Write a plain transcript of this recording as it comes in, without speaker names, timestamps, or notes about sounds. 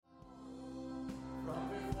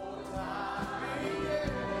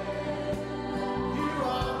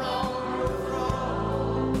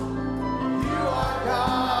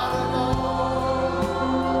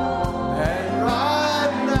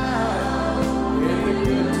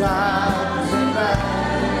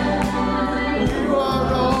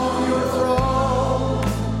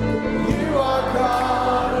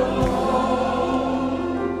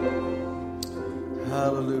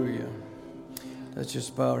Let's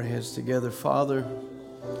just bow our heads together. Father,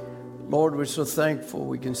 Lord, we're so thankful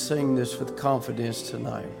we can sing this with confidence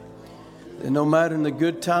tonight. And no matter in the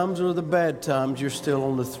good times or the bad times, you're still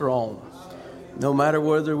on the throne. No matter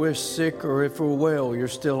whether we're sick or if we're well, you're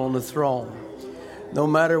still on the throne. No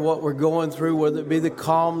matter what we're going through, whether it be the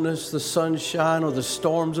calmness, the sunshine, or the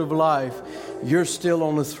storms of life, you're still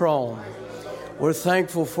on the throne. We're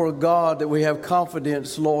thankful for a God that we have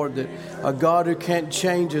confidence, Lord, that a God who can't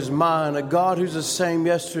change his mind, a God who's the same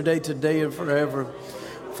yesterday, today, and forever.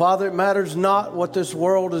 Father, it matters not what this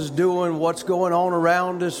world is doing, what's going on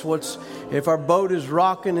around us, if our boat is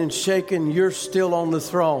rocking and shaking, you're still on the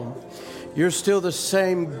throne. You're still the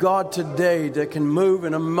same God today that can move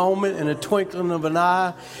in a moment, in a twinkling of an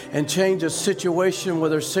eye, and change a situation where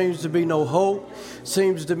there seems to be no hope,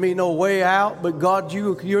 seems to be no way out. But God,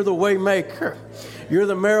 you're the way maker. You're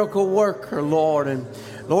the miracle worker, Lord. And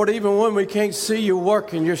Lord, even when we can't see you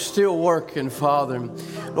working, you're still working, Father.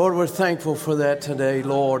 Lord, we're thankful for that today,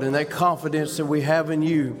 Lord, and that confidence that we have in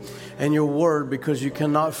you and your word, because you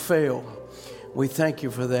cannot fail. We thank you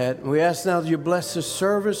for that. We ask now that you bless this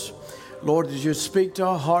service. Lord, as you speak to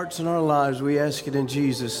our hearts and our lives, we ask it in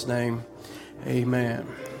Jesus' name. Amen.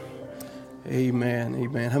 Amen.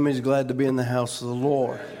 Amen. How many is glad to be in the house of the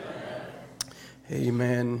Lord?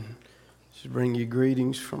 Amen. Just bring you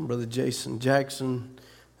greetings from Brother Jason Jackson,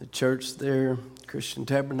 the church there, Christian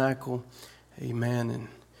Tabernacle. Amen. And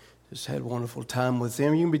just had a wonderful time with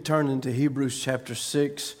them. You can be turning to Hebrews chapter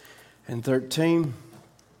 6 and 13.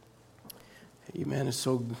 Amen. It's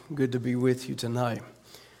so good to be with you tonight.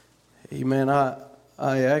 Amen. I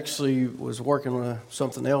actually was working on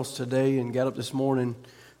something else today and got up this morning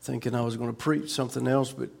thinking I was going to preach something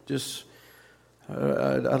else, but just,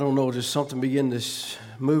 I don't know, just something began to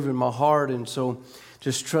move in my heart, and so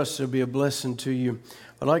just trust it'll be a blessing to you.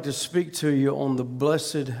 I'd like to speak to you on the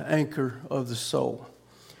blessed anchor of the soul.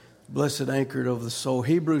 Blessed anchor of the soul.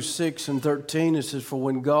 Hebrews 6 and 13, it says, "For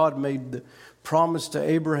when God made the promise to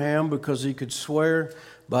Abraham, because he could swear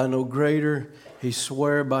by no greater, he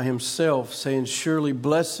swore by himself, saying, Surely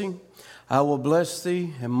blessing, I will bless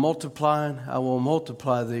thee, and multiplying, I will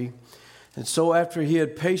multiply thee. And so after he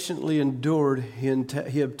had patiently endured,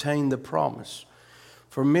 he obtained the promise.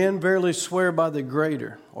 For men verily swear by the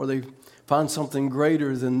greater, or they find something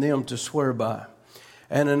greater than them to swear by.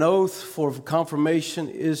 And an oath for confirmation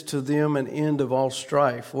is to them an end of all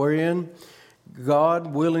strife, wherein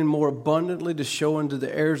God, willing more abundantly to show unto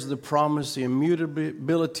the heirs of the promise the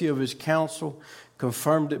immutability of his counsel,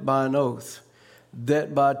 confirmed it by an oath,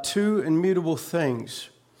 that by two immutable things,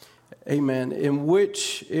 amen, in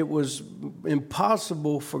which it was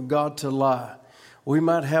impossible for God to lie, we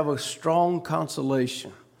might have a strong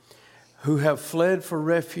consolation, who have fled for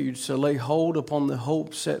refuge to lay hold upon the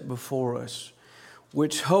hope set before us,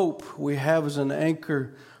 which hope we have as an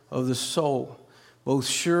anchor of the soul, both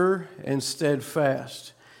sure and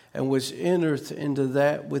steadfast, and which entereth into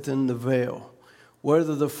that within the veil,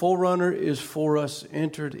 whether the forerunner is for us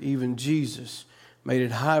entered, even Jesus, made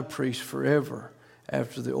it high priest forever,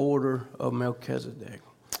 after the order of Melchizedek."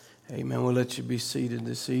 Amen. We'll let you be seated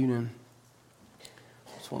this evening.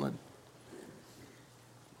 Just want to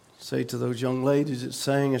say to those young ladies that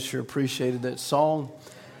sang, I sure appreciated that song,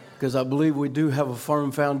 because I believe we do have a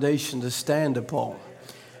firm foundation to stand upon.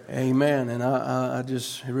 Amen. And I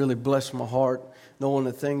just, it really blessed my heart knowing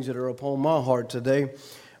the things that are upon my heart today.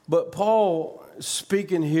 But Paul,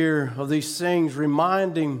 speaking here of these things,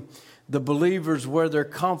 reminding the believers where their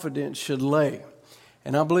confidence should lay.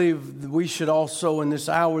 And I believe we should also, in this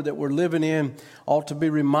hour that we're living in, ought to be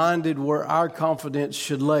reminded where our confidence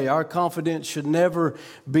should lay. Our confidence should never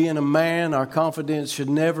be in a man. Our confidence should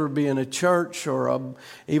never be in a church or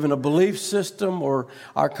even a belief system. Or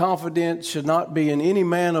our confidence should not be in any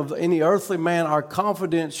man, of any earthly man. Our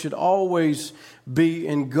confidence should always be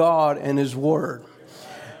in God and His Word.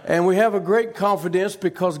 And we have a great confidence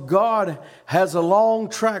because God has a long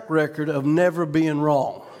track record of never being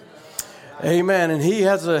wrong. Amen. And he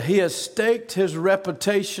has staked his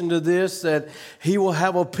reputation to this, that he will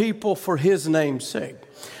have a people for his name's sake.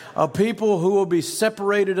 A people who will be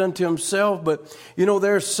separated unto himself. But, you know,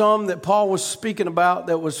 there's some that Paul was speaking about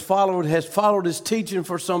that has followed his teaching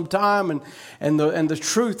for some time and the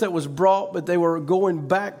truth that was brought, but they were going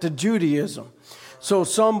back to Judaism. So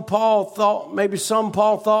some Paul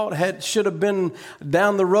thought should have been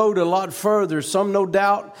down the road a lot further. Some, no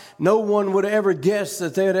doubt, no one would ever guess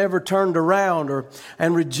that they had ever turned around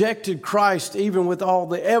and rejected Christ, even with all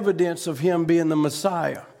the evidence of him being the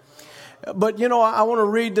Messiah. But, I want to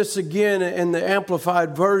read this again in the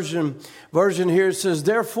Amplified version here. It says,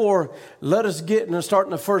 therefore, let us get, and start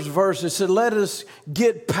in the first verse, it said, let us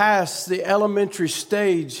get past the elementary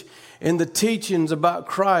stage in the teachings about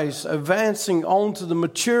Christ, advancing on to the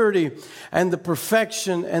maturity and the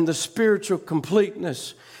perfection and the spiritual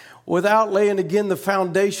completeness, without laying again the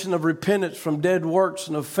foundation of repentance from dead works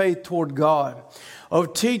and of faith toward God,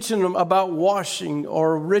 of teaching them about washing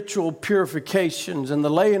or ritual purifications and the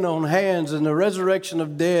laying on hands and the resurrection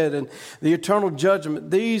of dead and the eternal judgment.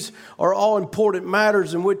 These are all important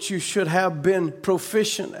matters in which you should have been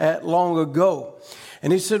proficient at long ago.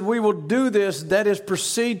 And he said, we will do this, that is,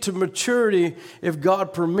 proceed to maturity if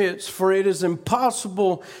God permits, for it is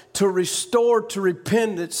impossible to restore to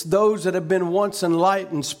repentance those that have been once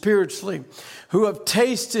enlightened spiritually, who have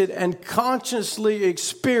tasted and consciously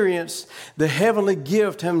experienced the heavenly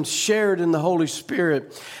gift and shared in the Holy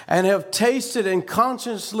Spirit, and have tasted and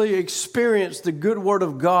consciously experienced the good word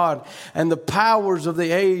of God and the powers of the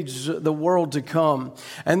age, the world to come,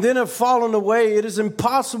 and then have fallen away. It is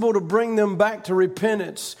impossible to bring them back to repentance,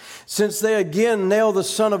 since they again nail the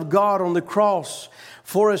Son of God on the cross.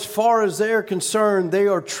 For as far as they are concerned, they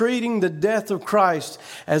are treating the death of Christ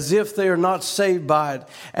as if they are not saved by it,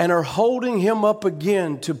 and are holding him up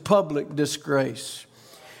again to public disgrace.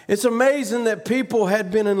 It's amazing that people had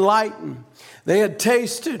been enlightened. They had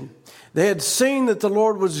tasted. They had seen that the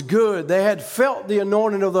Lord was good. They had felt the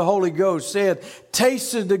anointing of the Holy Ghost. They had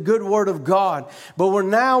tasted the good word of God. But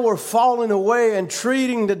we're falling away and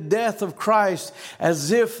treating the death of Christ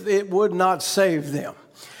as if it would not save them,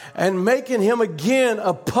 and making him again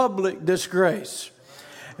a public disgrace,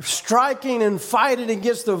 striking and fighting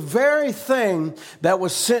against the very thing that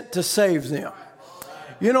was sent to save them.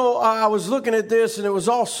 I was looking at this, and it was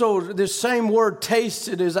also this same word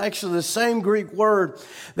tasted is actually the same Greek word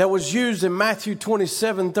that was used in Matthew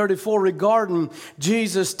 27:34 regarding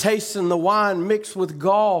Jesus tasting the wine mixed with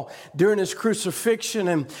gall during his crucifixion.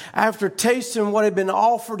 And after tasting what had been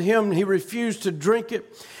offered him, he refused to drink it.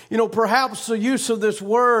 Perhaps the use of this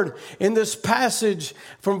word in this passage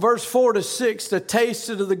from verse 4 to 6, the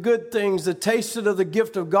tasted of the good things, the tasted of the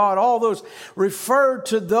gift of God, all those referred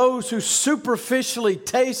to those who superficially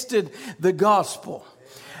tasted the gospel.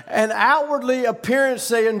 And outwardly appearance,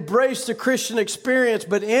 they embraced the Christian experience,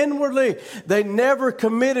 but inwardly, they never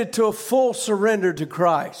committed to a full surrender to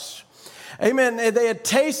Christ. Amen. They had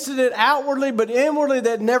tasted it outwardly, but inwardly they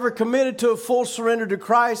had never committed to a full surrender to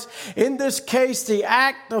Christ. In this case, the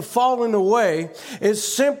act of falling away is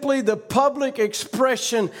simply the public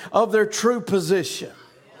expression of their true position.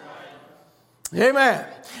 Amen.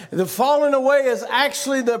 The falling away is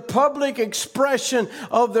actually the public expression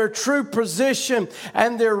of their true position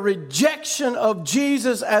and their rejection of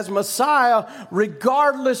Jesus as Messiah,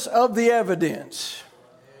 regardless of the evidence.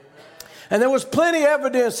 And there was plenty of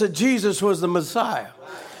evidence that Jesus was the Messiah.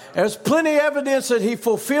 There's plenty of evidence that he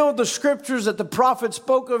fulfilled the scriptures that the prophet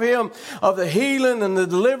spoke of him, of the healing and the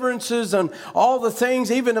deliverances and all the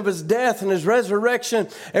things, even of his death and his resurrection.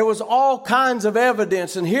 It was all kinds of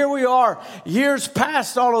evidence. And here we are, years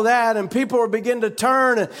past all of that, and people are beginning to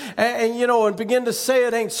turn and begin to say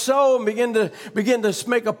it ain't so, and begin to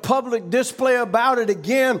make a public display about it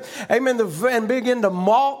again. Amen. And begin to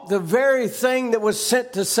mock the very thing that was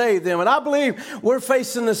sent to save them. And I believe we're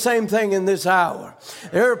facing the same thing in this hour.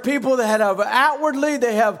 There are people that have outwardly,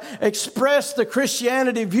 they have expressed the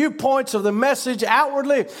Christianity viewpoints of the message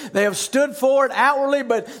outwardly. They have stood for it outwardly,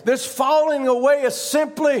 but this falling away is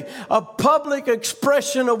simply a public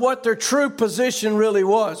expression of what their true position really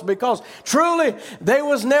was. Because truly, they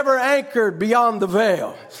was never anchored beyond the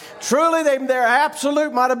veil. Truly, their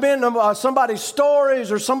absolute might have been somebody's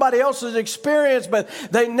stories or somebody else's experience, but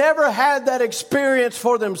they never had that experience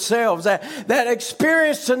for themselves. That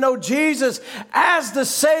experience to know Jesus as the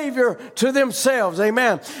Savior to themselves.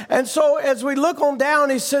 Amen. And so as we look on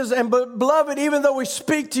down, he says, and beloved, even though we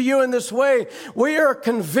speak to you in this way, we are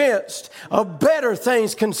convinced of better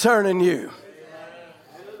things concerning you.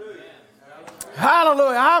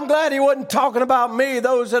 Hallelujah. I'm glad he wasn't talking about me,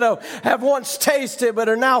 those that have once tasted but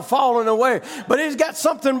are now falling away. But he's got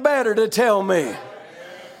something better to tell me.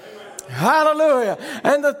 Hallelujah.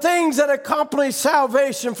 And the things that accompany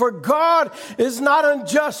salvation, for God is not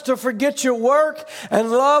unjust to forget your work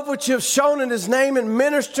and love which you have shown in his name in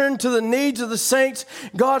ministering to the needs of the saints,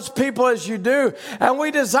 God's people, as you do. And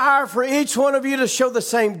we desire for each one of you to show the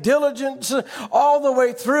same diligence all the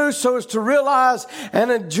way through, so as to realize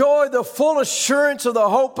and enjoy the full assurance of the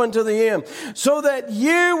hope unto the end, so that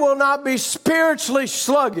you will not be spiritually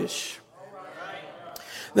sluggish.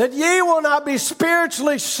 That ye will not be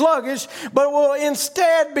spiritually sluggish, but will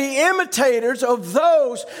instead be imitators of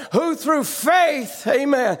those who through faith,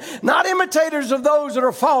 amen, not imitators of those that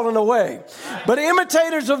are fallen away, but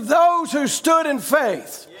imitators of those who stood in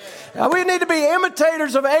faith. Now, we need to be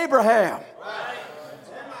imitators of Abraham.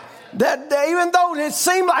 That even though it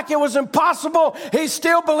seemed like it was impossible, he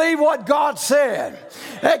still believed what God said.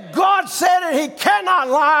 That God said it, he cannot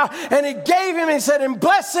lie. And he gave him, he said, in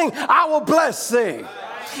blessing, I will bless thee.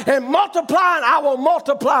 And multiplying, I will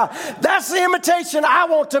multiply. That's the imitation I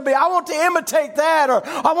want to be. I want to imitate that, or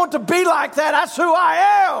I want to be like that. That's who I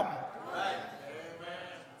am.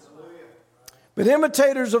 But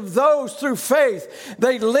imitators of those through faith,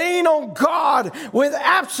 they lean on God with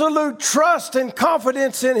absolute trust and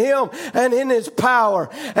confidence in Him and in His power.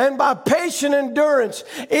 And by patient endurance,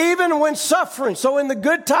 even when suffering, so in the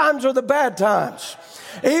good times or the bad times,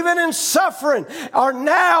 even in suffering, are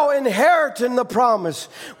now inheriting the promise.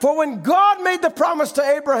 For when God made the promise to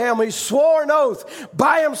Abraham, He swore an oath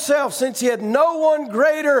by Himself, since He had no one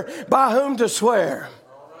greater by whom to swear.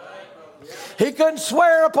 He couldn't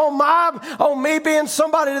swear on me being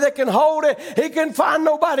somebody that can hold it. He couldn't find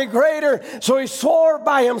nobody greater. So he swore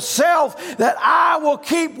by himself that I will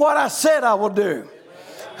keep what I said I will do.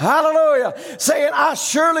 Hallelujah. Saying, I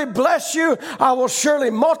surely bless you. I will surely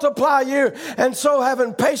multiply you. And so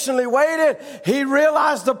having patiently waited, he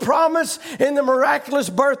realized the promise in the miraculous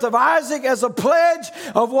birth of Isaac as a pledge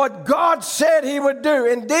of what God said he would do.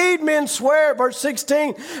 Indeed, men swear, verse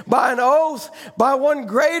 16, by an oath, by one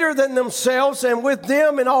greater than themselves, and with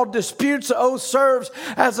them in all disputes the oath serves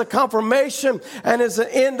as a confirmation and as an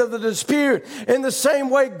end of the dispute. In the same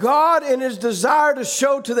way, God, in his desire to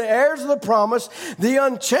show to the heirs of the promise the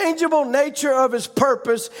unchangeable nature of his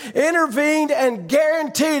purpose, intervened and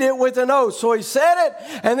guaranteed it with an oath. So he said it,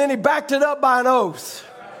 and then he backed it up by an oath.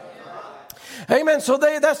 Amen. So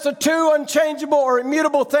that's the two unchangeable or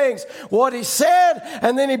immutable things. What he said,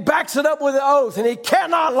 and then he backs it up with an oath, and he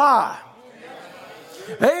cannot lie.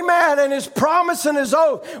 Amen. And his promise and his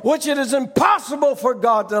oath, which it is impossible for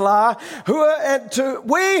God to lie,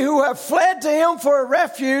 we who have fled to him for a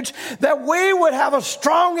refuge, that we would have a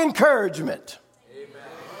strong encouragement.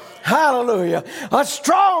 Hallelujah. A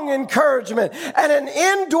strong encouragement and an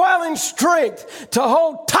indwelling strength to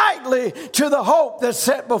hold tightly to the hope that's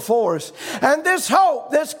set before us. And this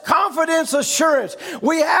hope, this confidence, assurance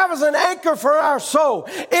we have as an anchor for our soul,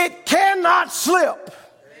 it cannot slip.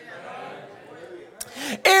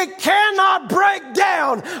 It cannot break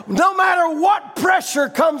down no matter what pressure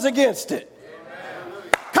comes against it.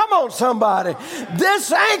 Come on, somebody. This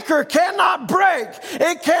anchor cannot break.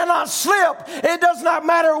 It cannot slip. It does not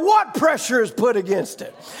matter what pressure is put against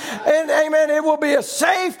it. And amen, it will be a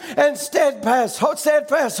safe and steadfast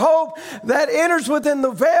hope that enters within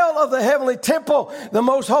the veil of the heavenly temple, the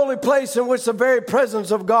most holy place in which the very presence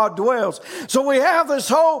of God dwells. So we have this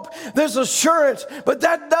hope, this assurance, but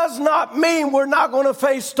that does not mean we're not going to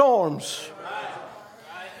face storms.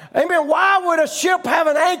 Amen. Why would a ship have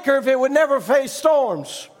an anchor if it would never face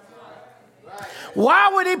storms?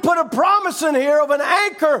 Why would he put a promise in here of an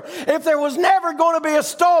anchor if there was never going to be a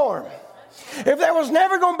storm? If there was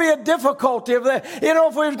never going to be a difficulty, if we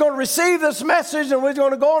were going to receive this message and we were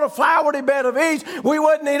going to go on a flowery bed of ease, we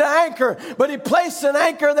wouldn't need an anchor. But he placed an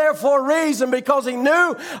anchor there for a reason, because he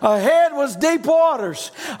knew ahead was deep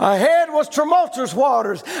waters. Ahead was tumultuous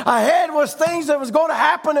waters. Ahead was things that was going to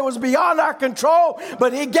happen that was beyond our control.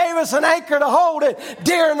 But he gave us an anchor to hold it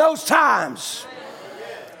during those times.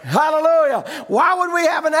 Hallelujah. Why would we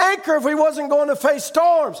have an anchor if we wasn't going to face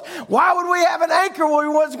storms? Why would we have an anchor when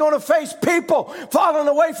we wasn't going to face people falling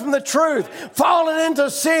away from the truth, falling into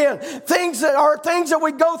sin, things that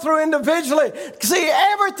we go through individually? See,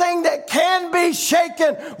 everything that can be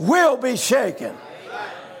shaken will be shaken.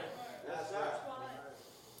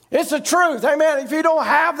 It's the truth. Amen. If you don't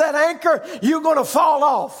have that anchor, you're going to fall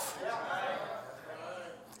off.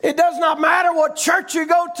 It does not matter what church you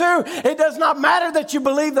go to. It does not matter that you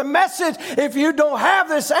believe the message if you don't have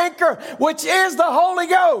this anchor, which is the Holy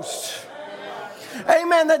Ghost.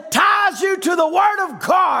 Amen. That ties you to the Word of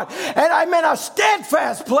God. And amen, a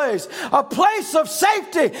steadfast place, a place of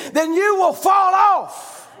safety, then you will fall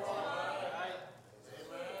off.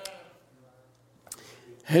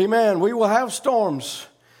 Amen. We will have storms,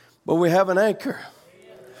 but we have an anchor.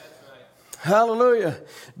 Hallelujah.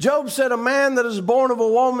 Job said, a man that is born of a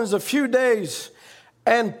woman is a few days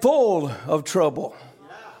and full of trouble.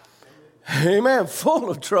 Amen. Full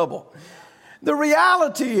of trouble. The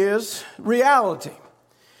reality is that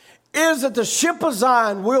the ship of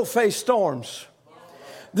Zion will face storms.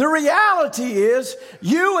 The reality is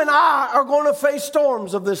you and I are going to face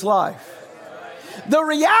storms of this life. The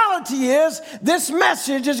reality is this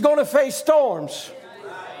message is going to face storms.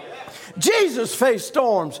 Jesus faced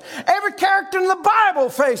storms. Every character in the Bible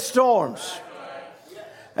faced storms.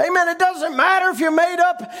 Amen. It doesn't matter if you're made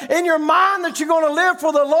up in your mind that you're going to live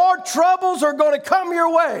for the Lord. Troubles are going to come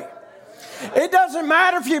your way. It doesn't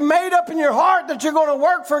matter if you made up in your heart that you're going to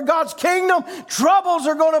work for God's kingdom. Troubles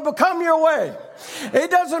are going to become your way. It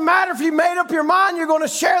doesn't matter if you made up your mind you're going to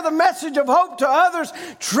share the message of hope to others.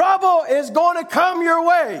 Trouble is going to come your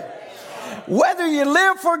way. Whether you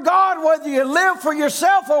live for God, whether you live for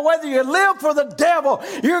yourself, or whether you live for the devil,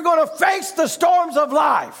 you're going to face the storms of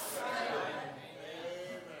life.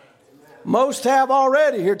 Most have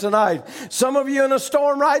already here tonight. Some of you in a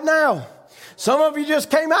storm right now. Some of you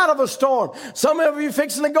just came out of a storm. Some of you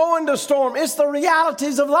fixing to go into a storm. It's the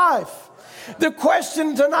realities of life. The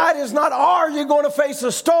question tonight is not, are you going to face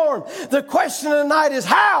a storm? The question tonight is,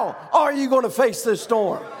 how are you going to face this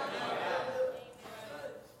storm?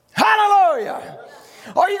 Hallelujah.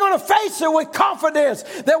 Are you going to face it with confidence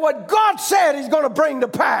that what God said He's going to bring to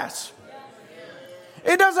pass?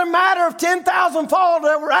 It doesn't matter if 10,000 fall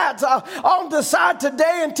on the side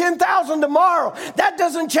today and 10,000 tomorrow. That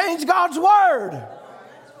doesn't change God's word.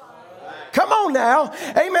 Come on now.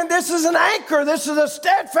 Amen. This is an anchor. This is a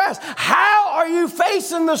steadfast. How are you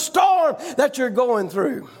facing the storm that you're going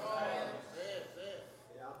through?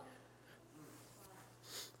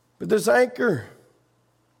 But this anchor,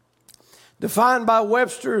 defined by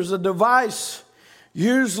Webster, is a device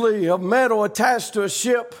usually of metal attached to a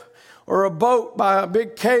ship or a boat by a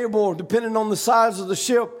big cable, depending on the size of the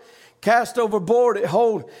ship, cast overboard. It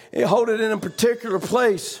hold it in a particular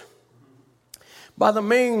place by the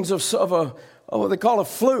means of what they call a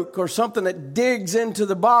fluke, or something that digs into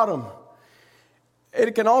the bottom.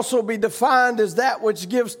 It can also be defined as that which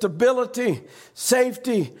gives stability,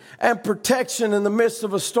 safety, and protection in the midst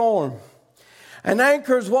of a storm. An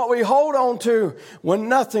anchor is what we hold on to when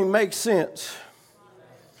nothing makes sense.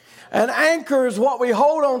 An anchor is what we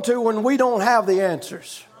hold on to when we don't have the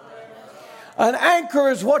answers. An anchor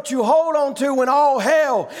is what you hold on to when all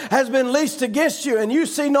hell has been leased against you and you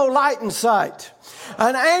see no light in sight.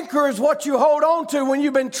 An anchor is what you hold on to when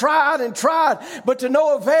you've been tried and tried, but to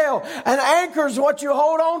no avail. An anchor is what you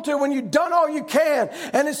hold on to when you've done all you can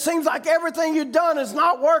and it seems like everything you've done is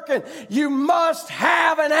not working. You must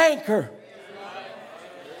have an anchor.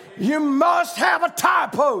 You must have a tie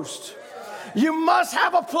post. You must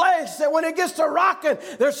have a place that when it gets to rocking,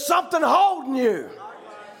 there's something holding you.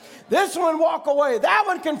 This one walk away. That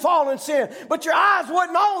one can fall in sin. But your eyes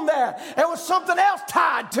wasn't on that. It was something else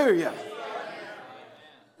tied to you.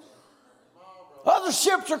 Other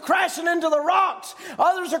ships are crashing into the rocks.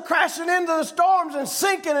 Others are crashing into the storms and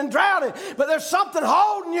sinking and drowning. But there's something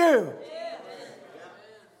holding you.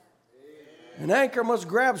 An anchor must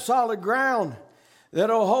grab solid ground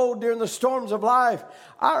that'll hold during the storms of life.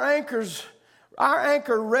 Our anchor's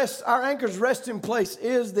resting place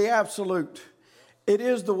is the absolute. It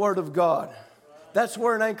is the Word of God. That's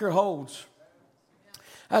where an anchor holds.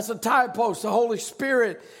 That's a tie post, the Holy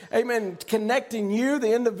Spirit, amen, connecting you,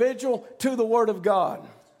 the individual, to the Word of God.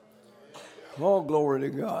 Oh, glory to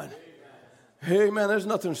God. Amen. There's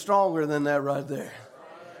nothing stronger than that right there.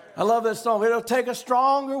 I love that song. It'll take a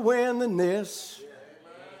stronger wind than this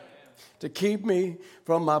to keep me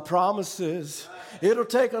from my promises. It'll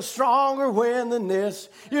take a stronger wind than this.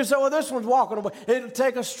 You say, well, this one's walking away. It'll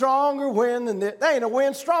take a stronger wind than this. There ain't a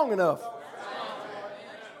wind strong enough.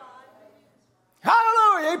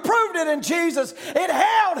 Hallelujah. He proved it in Jesus. It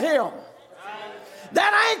held him.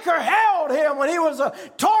 That anchor held him when he was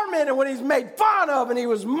tormented, when he's made fun of and he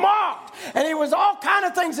was mocked. And he was all kind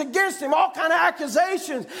of things against him, all kind of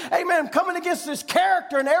accusations. Amen. Coming against his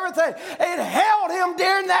character and everything. It held him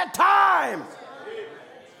during that time.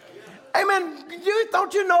 Amen.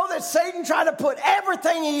 Don't you know that Satan tried to put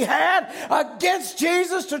everything he had against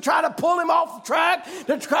Jesus to try to pull him off track,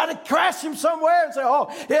 to try to crash him somewhere and say, oh,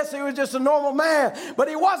 yes, he was just a normal man. But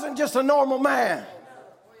he wasn't just a normal man.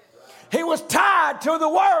 He was tied to the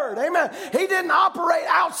Word. Amen. He didn't operate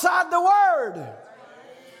outside the Word.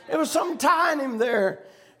 It was something tying him there.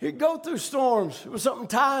 He'd go through storms. It was something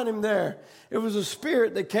tying him there. It was a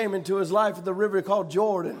spirit that came into his life at the river called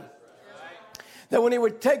Jordan. That when he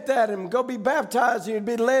would take that and go be baptized, he'd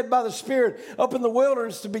be led by the Spirit up in the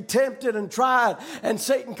wilderness to be tempted and tried. And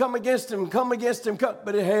Satan come against him,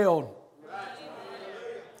 but it held.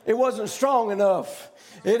 It wasn't strong enough.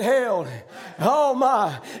 It held. Oh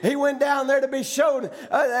my. He went down there to be showed,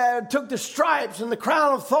 took the stripes and the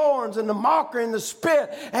crown of thorns and the mockery and the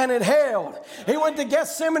spit, and it held. He went to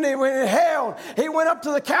Gethsemane and it held. He went up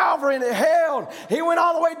to the Calvary and it held. He went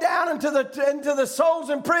all the way down into the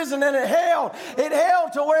souls in prison and it held. It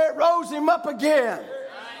held to where it rose him up again.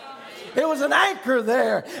 It was an anchor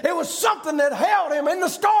there. It was something that held him in the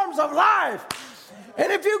storms of life. And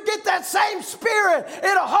if you get that same spirit,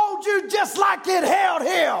 it'll hold you just like it held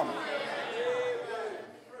him.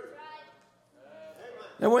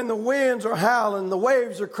 And when the winds are howling, the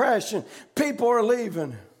waves are crashing, people are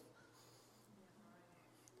leaving.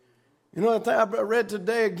 You know, I read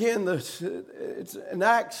today again, it's an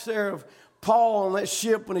Acts there of Paul on that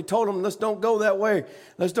ship when he told them, let's don't go that way.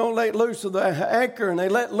 Let's don't let loose of the anchor. And they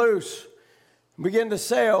let loose. Began to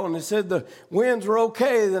sail, and they said the winds were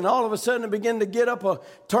okay. Then all of a sudden it began to get up a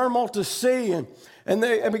tumult to sea, and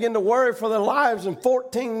they began to worry for their lives. In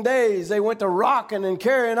 14 days they went to rocking and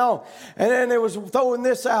carrying on, and then they was throwing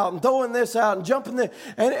this out and jumping there,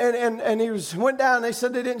 and he went down. They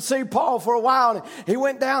said they didn't see Paul for a while, and he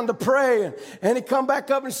went down to pray, and he come back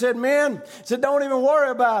up and said, men, said, don't even worry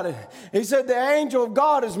about it. He said, the angel of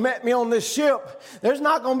God has met me on this ship. There's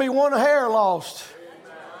not going to be one hair lost.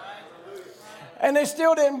 And they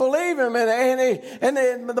still didn't believe him.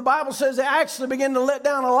 And the Bible says they actually began to let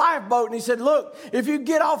down a lifeboat. And he said, look, if you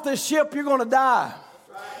get off this ship, you're going to die.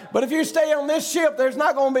 But if you stay on this ship, there's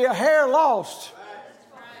not going to be a hair lost.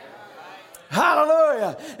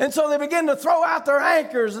 Hallelujah. And so they began to throw out their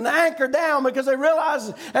anchors and anchor down, because they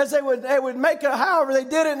realized as they would make it, however they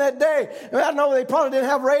did it in that day. I know they probably didn't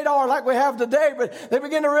have radar like we have today, but they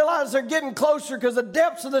began to realize they're getting closer, because the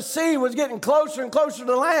depths of the sea was getting closer and closer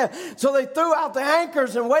to land. So they threw out the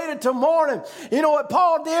anchors and waited till morning. You know what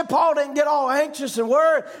Paul did? Paul didn't get all anxious and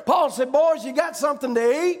worried. Paul said, boys, you got something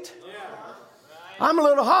to eat? I'm a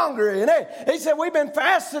little hungry. And he said, we've been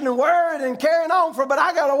fasting and worried and carrying on but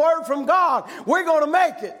I got a word from God. We're going to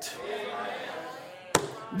make it. Amen.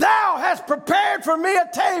 Thou hast prepared for me a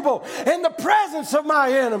table in the presence of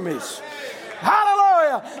my enemies.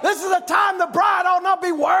 Hallelujah. This is a time the bride ought not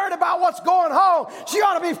be worried about what's going on. She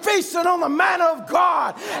ought to be feasting on the manna of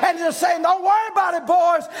God and just saying, don't worry about it,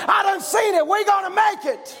 boys. I done seen it. We're going to make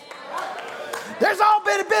it. There's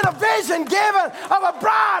already been a vision given of a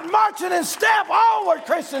bride marching in step onward,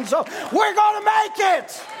 Christians. So we're going to make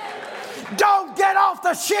it. Don't get off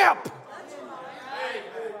the ship.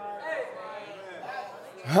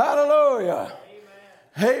 Hallelujah.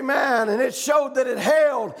 Amen. And it showed that it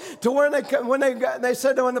held to when they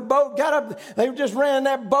said that when the boat got up, they just ran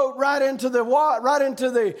that boat right into the water,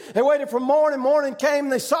 they waited for morning. Morning came,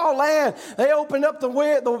 they saw land. They opened up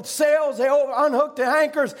the sails, they unhooked the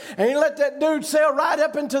anchors, and he let that dude sail right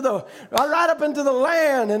up into the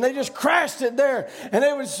land, and they just crashed it there. And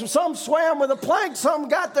it was some swam with a plank, some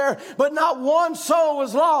got there, but not one soul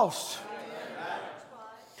was lost.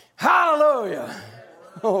 Hallelujah.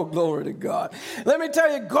 Oh, glory to God. Let me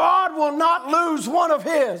tell you, God will not lose one of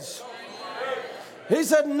his. He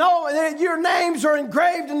said, no, your names are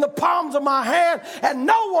engraved in the palms of my hand, and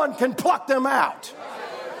no one can pluck them out.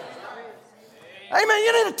 Amen.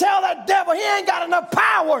 You need to tell that devil he ain't got enough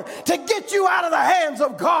power to get you out of the hands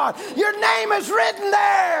of God. Your name is written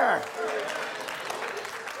there.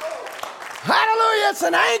 Hallelujah. It's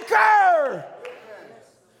an anchor.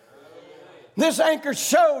 This anchor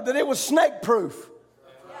showed that it was snake proof.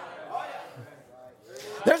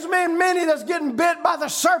 There's been many that's getting bit by the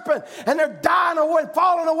serpent and they're dying away,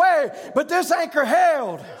 falling away. But this anchor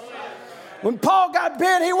held. When Paul got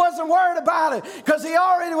bit, he wasn't worried about it because he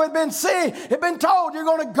already had been seen. He'd been told, you're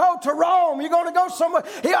going to go to Rome. You're going to go somewhere.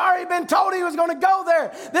 He already been told he was going to go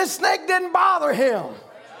there. This snake didn't bother him.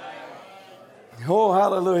 Oh,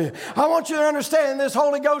 hallelujah. I want you to understand this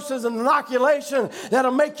Holy Ghost is an inoculation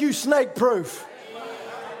that'll make you snake proof.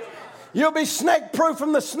 You'll be snake proof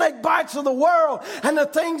from the snake bites of the world and the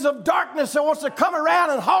things of darkness that wants to come around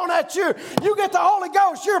and haunt at you. You get the Holy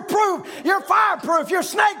Ghost, you're proof, you're fireproof, you're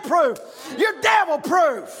snake proof, you're devil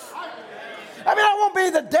proof. I mean, I won't be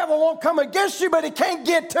the devil won't come against you, but he can't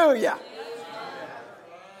get to you.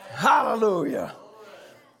 Hallelujah.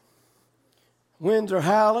 Winds are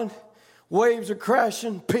howling, waves are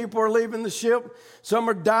crashing, people are leaving the ship, some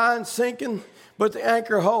are dying, sinking, but the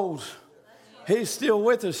anchor holds. He's still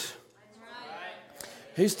with us.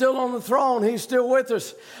 He's still on the throne. He's still with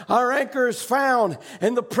us. Our anchor is found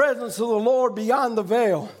in the presence of the Lord beyond the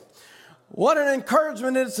veil. What an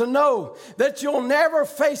encouragement it is to know that you'll never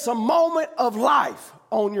face a moment of life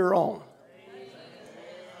on your own.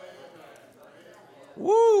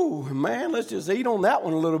 Woo, man, let's just eat on that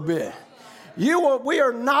one a little bit. We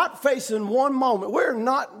are not facing one moment. We're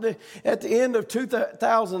not at the end of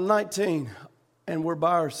 2019 and we're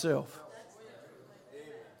by ourselves.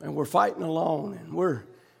 And we're fighting alone. And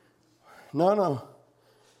no.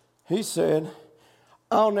 He said,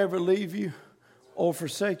 I'll never leave you or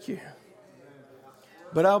forsake you.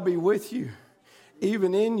 But I'll be with you,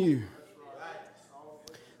 even in you.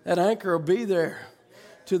 That anchor will be there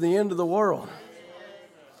to the end of the world.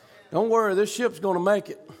 Don't worry, this ship's going to make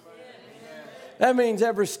it. That means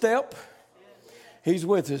every step, He's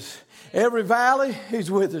with us. Every valley, He's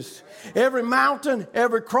with us. Every mountain,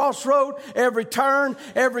 every crossroad, every turn,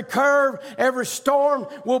 every curve, every storm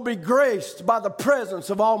will be graced by the presence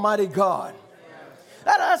of Almighty God.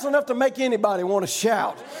 That's enough to make anybody want to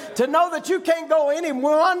shout. To know that you can't go any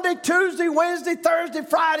Monday, Tuesday, Wednesday, Thursday,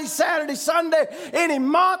 Friday, Saturday, Sunday, any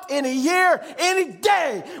month, any year, any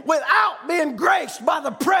day without being graced by the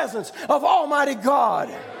presence of Almighty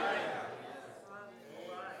God.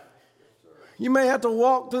 You may have to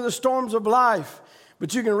walk through the storms of life,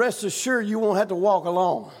 but you can rest assured you won't have to walk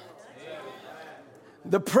alone.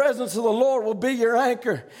 The presence of the Lord will be your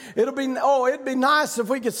anchor. It'd be nice if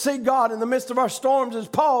we could see God in the midst of our storms as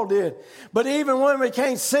Paul did. But even when we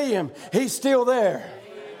can't see Him, He's still there.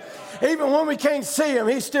 Even when we can't see Him,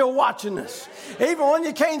 He's still watching us. Even when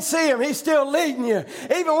you can't see Him, He's still leading you.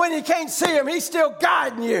 Even when you can't see Him, He's still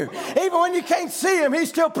guiding you. Even when you can't see Him, He's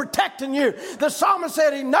still protecting you. The psalmist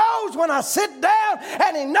said, He knows when I sit down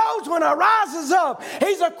and He knows when I rises up.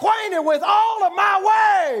 He's acquainted with all of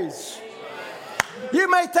my ways. You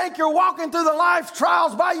may think you're walking through the life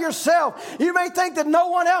trials by yourself. You may think that no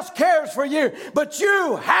one else cares for you, but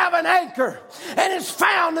you have an anchor, and it's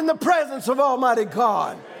found in the presence of Almighty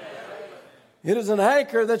God. It is an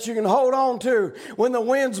anchor that you can hold on to when the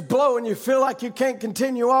winds blow and you feel like you can't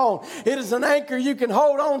continue on. It is an anchor you can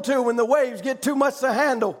hold on to when the waves get too much to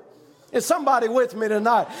handle. Is somebody with me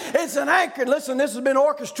tonight? It's an anchor. Listen, this has been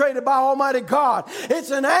orchestrated by Almighty God.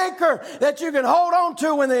 It's an anchor that you can hold on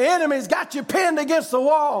to when the enemy's got you pinned against the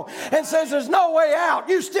wall and says there's no way out.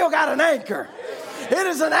 You still got an anchor. It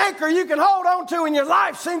is an anchor you can hold on to when your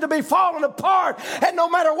life seems to be falling apart, and no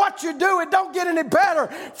matter what you do, it don't get any better.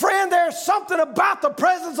 Friend, there's something about the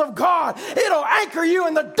presence of God. It'll anchor you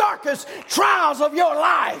in the darkest trials of your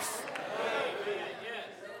life.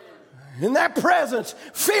 In that presence,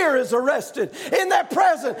 fear is arrested. In that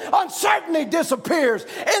presence, uncertainty disappears.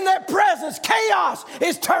 In that presence, chaos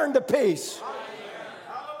is turned to peace.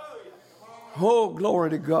 Oh,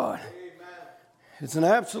 glory to God. It's an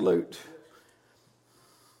absolute.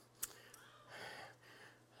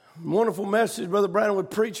 Wonderful message Brother Brandon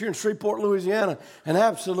would preach here in Shreveport, Louisiana. An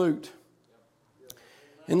absolute.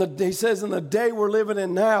 He says in the day we're living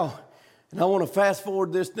in now, and I want to fast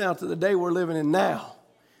forward this now to the day we're living in now.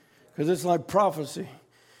 Because it's like prophecy.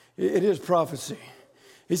 It is prophecy.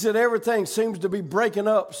 He said everything seems to be breaking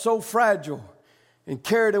up, so fragile and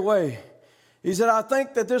carried away. He said, I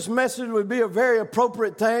think that this message would be a very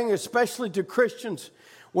appropriate thing, especially to Christians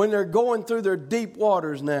when they're going through their deep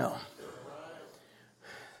waters now.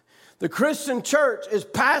 The Christian church is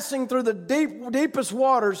passing through the deepest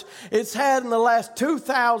waters it's had in the last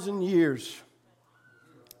 2,000 years.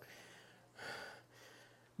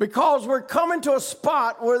 Because we're coming to a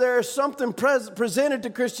spot where there is something presented to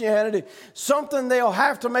Christianity, something they'll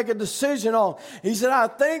have to make a decision on. He said, I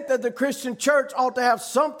think that the Christian church ought to have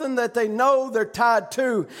something that they know they're tied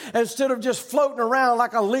to instead of just floating around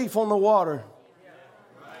like a leaf on the water.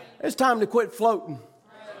 It's time to quit floating.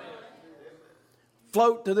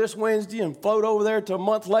 Float to this Wednesday and float over there to a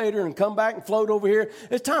month later and come back and float over here.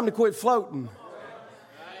 It's time to quit floating.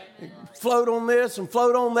 Float on this and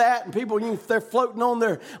float on that, and people, they're floating on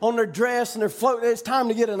their dress and they're floating. It's time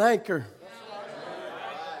to get an anchor.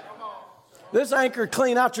 This anchor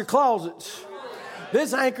clean out your closets.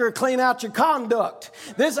 This anchor clean out your conduct.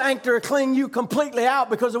 This anchor clean you completely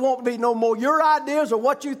out, because it won't be no more your ideas or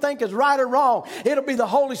what you think is right or wrong. It'll be the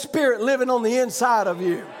Holy Spirit living on the inside of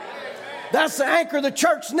you. That's the anchor the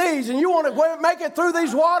church needs. And you want to make it through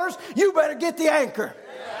these waters, you better get the anchor.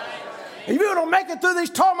 If you don't make it through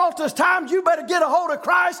these tumultuous times, you better get a hold of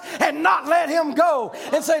Christ and not let Him go.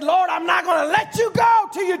 And say, Lord, I'm not going to let you go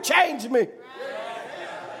till you change me.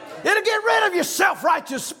 It'll get rid of your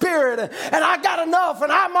self-righteous spirit. And I got enough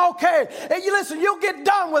and I'm okay. And you listen, you'll get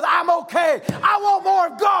done with I'm okay. I want more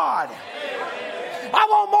of God. I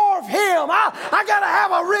want more of Him. I got to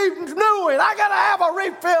have a renewing. I got to have a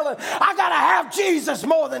refilling. I got to have Jesus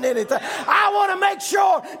more than anything. I want to make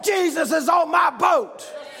sure Jesus is on my boat.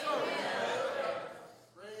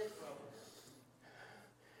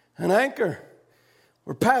 An anchor.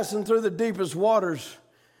 We're passing through the deepest waters.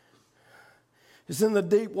 It's in the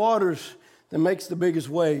deep waters that makes the biggest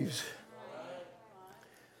waves.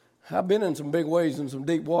 I've been in some big waves in some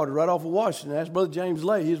deep water right off of Washington. Ask Brother James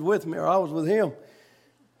Lay. He was with me, or I was with him.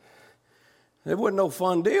 It wasn't no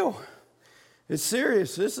fun deal. It's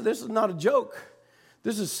serious. This is not a joke.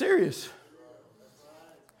 This is serious.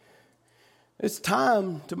 It's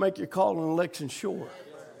time to make your call and election sure.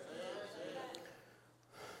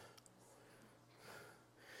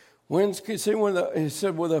 He said, with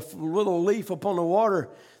a little leaf upon the water,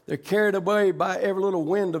 they're carried away by every little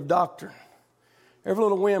wind of doctrine. Every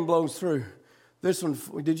little wind blows through. This one,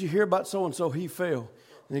 did you hear about so-and-so? He fell.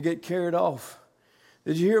 And they get carried off.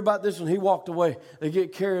 Did you hear about this one? He walked away. They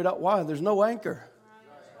get carried off. Why? There's no anchor.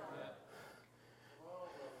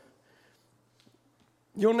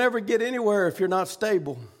 You'll never get anywhere if you're not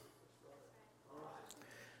stable.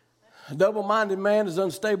 A double-minded man is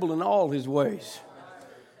unstable in all his ways.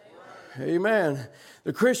 Amen.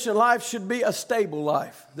 The Christian life should be a stable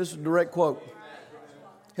life. This is a direct quote.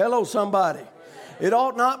 Hello, somebody. It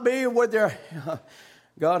ought not be with their...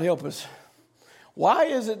 God help us. Why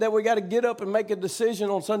is it that we got to get up and make a decision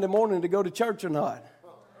on Sunday morning to go to church or not?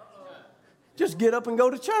 Just get up and go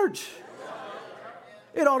to church.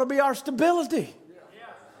 It ought to be our stability.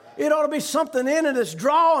 It ought to be something in it that's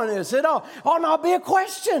drawing us. It ought not be a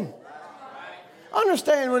question. I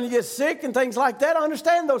understand when you get sick and things like that. I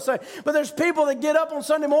understand those things. But there's people that get up on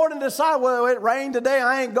Sunday morning and decide, well, it rained today,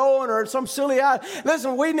 I ain't going, or some silly idea.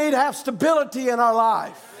 Listen, we need to have stability in our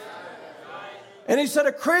life. And he said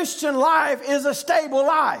a Christian life is a stable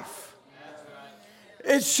life.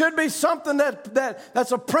 It should be something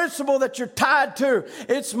that's a principle that you're tied to.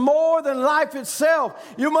 It's more than life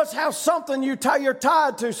itself. You must have something you're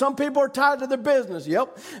tied to. Some people are tied to their business.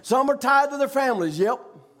 Yep. Some are tied to their families. Yep.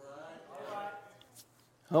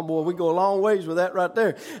 Oh boy, we go a long ways with that right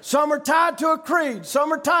there. Some are tied to a creed.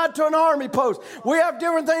 Some are tied to an army post. We have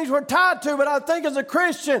different things we're tied to, but I think as a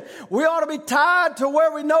Christian, we ought to be tied to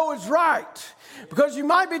where we know is right. Because you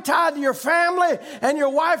might be tied to your family and your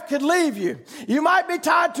wife could leave you. You might be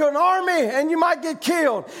tied to an army and you might get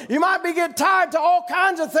killed. You might get tied to all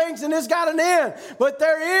kinds of things and it's got an end. But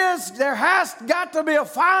there has got to be a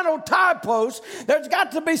final tie post. There's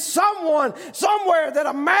got to be someone, somewhere that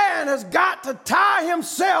a man has got to tie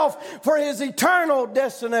himself for his eternal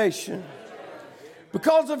destination.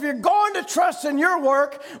 Because if you're going to trust in your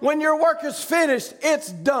work, when your work is finished,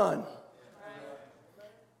 it's done.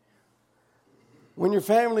 When your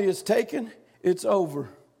family is taken, it's over.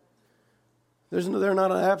 They're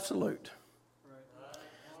not an absolute.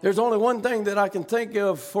 There's only one thing that I can think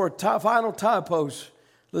of for a final tie post.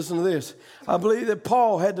 Listen to this. I believe that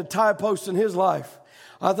Paul had the tie post in his life.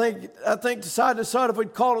 I think side to side, if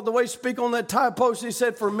we'd call it the way speak on that tie post, he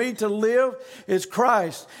said, for me to live is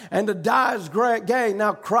Christ and to die is gain.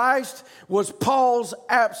 Now, Christ was Paul's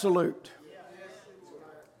absolute.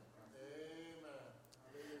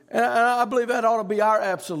 And I believe that ought to be our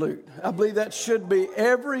absolute. I believe that should be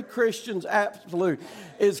every Christian's absolute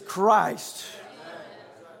is Christ.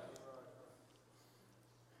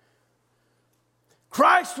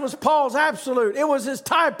 Christ was Paul's absolute. It was his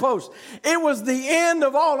tie post. It was the end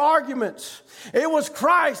of all arguments. It was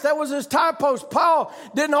Christ. That was his tie post. Paul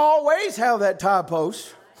didn't always have that tie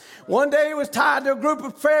post. One day he was tied to a group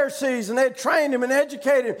of Pharisees and they had trained him and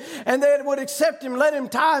educated him and they would accept him, let him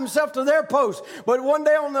tie himself to their post. But one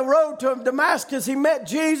day on the road to Damascus, he met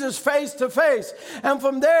Jesus face to face. And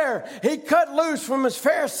from there, he cut loose from his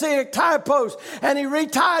Pharisaic tie post and he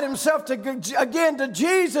retied himself again to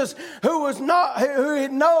Jesus, who he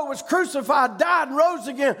knew was crucified, died and rose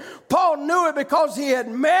again. Paul knew it because he had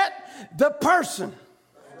met the person.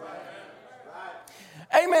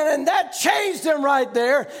 Amen. And that changed him right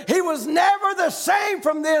there. He was never the same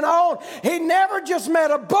from then on. He never just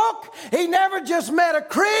met a book. He never just met a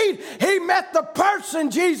creed. He met the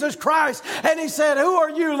person, Jesus Christ. And he said, who are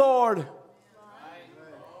you, Lord?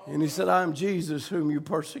 And he said, I am Jesus whom you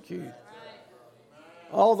persecute.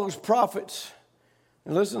 All those prophets,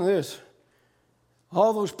 and listen to this,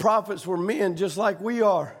 all those prophets were men just like we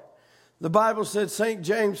are. The Bible said, St.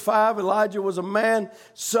 James 5, Elijah was a man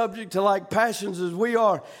subject to like passions as we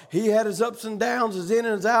are. He had his ups and downs, his in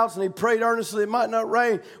and his outs, and he prayed earnestly it might not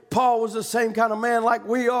rain. Paul was the same kind of man like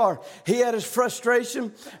we are. He had his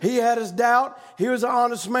frustration. He had his doubt. He was an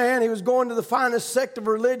honest man. He was going to the finest sect of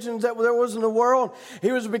religions that there was in the world.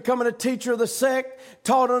 He was becoming a teacher of the sect,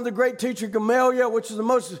 taught under the great teacher Gamaliel, which is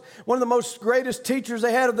one of the most greatest teachers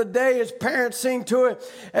they had of the day. His parents seen to it,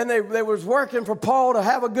 and they was working for Paul to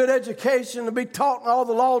have a good education. education, to be taught in all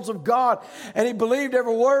the laws of God. And he believed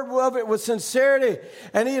every word of it with sincerity.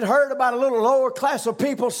 And he had heard about a little lower class of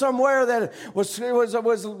people somewhere that was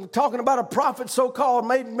talking about a prophet so-called,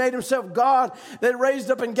 made himself God, that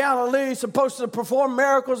raised up in Galilee, supposed to perform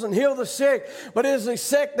miracles and heal the sick. But it is a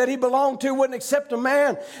sect that he belonged to wouldn't accept a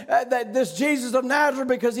man, that this Jesus of Nazareth,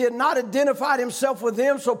 because he had not identified himself with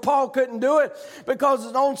them. So Paul couldn't do it because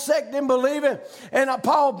his own sect didn't believe it. And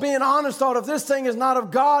Paul, being honest, thought, if this thing is not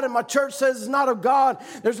of God and my church says it's not of God,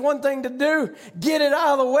 there's one thing to do: get it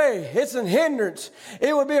out of the way. It's a hindrance.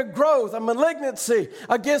 It would be a growth, a malignancy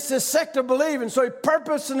against this sect of believing. So he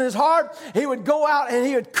purposed in his heart, he would go out and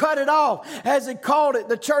he would cut it off, as he called it,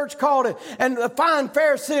 the church called it, and the fine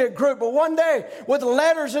Pharisaic group. But one day, with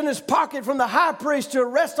letters in his pocket from the high priest to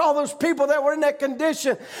arrest all those people that were in that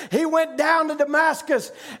condition, he went down to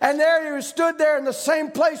Damascus, and there he stood there in the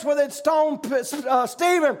same place where they'd stoned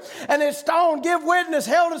Stephen, and his stone, give witness,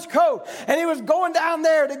 held his coat, and he was going down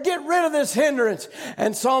there to get rid of this hindrance.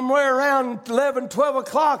 And somewhere around 11, 12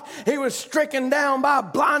 o'clock, he was stricken down by a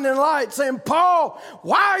blinding light, saying, Paul,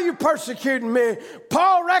 why are you persecuting me?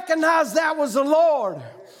 Paul recognized that was the Lord.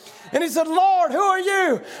 And he said, Lord, who are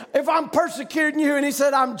you if I'm persecuting you? And he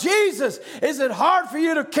said, I'm Jesus. Is it hard for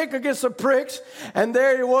you to kick against the pricks? And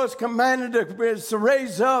there he was, commanded to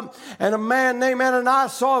raise up. And a man named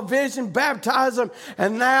Ananias saw a vision, baptized him.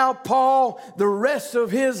 And now Paul, the rest of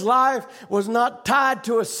his life, was not tied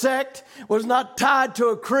to a sect, was not tied to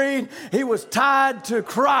a creed. He was tied to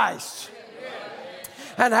Christ.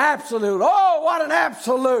 An absolute. Oh, what an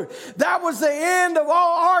absolute. That was the end of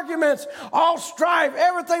all arguments, all strife.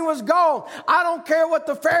 Everything was gone. I don't care what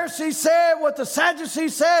the Pharisees said, what the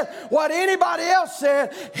Sadducees said, what anybody else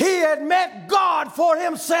said. He had met God for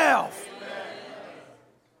himself.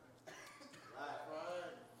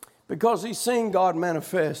 Because he's seen God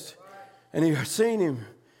manifest. And he had seen him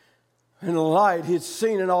in the light. He had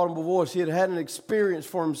seen an audible voice. He had had an experience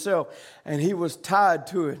for himself. And he was tied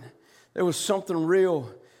to it. There was something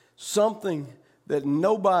real, something that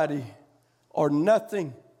nobody or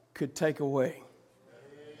nothing could take away.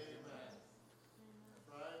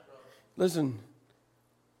 Listen,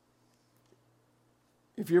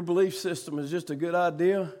 if your belief system is just a good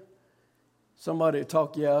idea, somebody will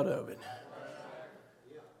talk you out of it.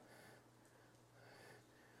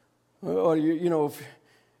 Or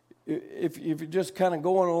if you're just kind of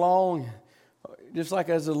going along, just like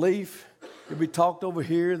as a leaf, you'll be talked over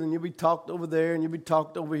here, then you'll be talked over there, and you'll be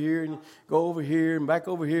talked over here, and you go over here and back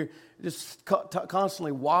over here, just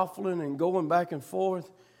constantly waffling and going back and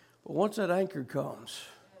forth. But once that anchor comes,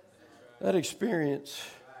 that experience,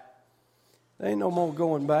 there ain't no more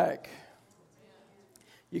going back.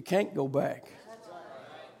 You can't go back.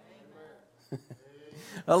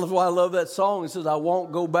 That's why I love that song. It says, I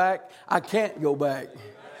won't go back. I can't go back.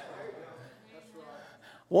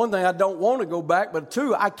 One thing, I don't want to go back, but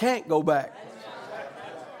two, I can't go back.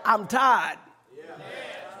 I'm tired.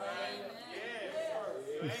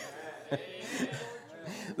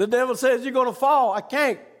 The devil says you're going to fall. I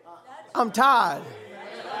can't. I'm tired.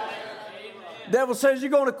 The devil says you're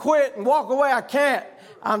going to quit and walk away. I can't.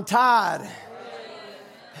 I'm tired.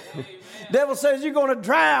 Devil says you're going to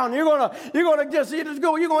drown. You're going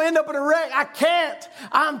to end up in a wreck. I can't.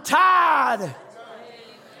 I'm tired.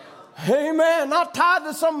 Amen. Not tied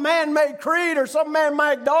to some man-made creed or some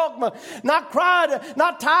man-made dogma. Not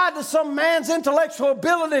tied to some man's intellectual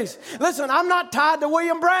abilities. Listen, I'm not tied to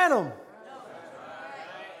William Branham.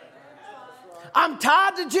 I'm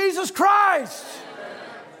tied to Jesus Christ.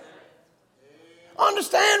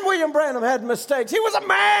 Understand, William Branham had mistakes. He was a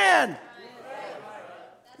man.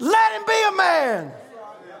 Let him be a man.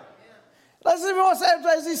 Listen,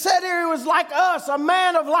 as he said here, he was like us, a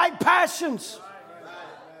man of like passions.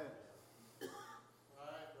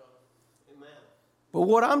 But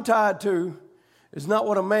what I'm tied to is not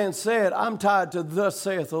what a man said. I'm tied to thus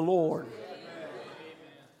saith the Lord.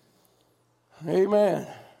 Amen.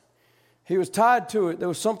 He was tied to it. There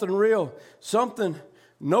was something real, something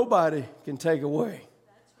nobody can take away.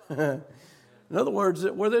 In other words,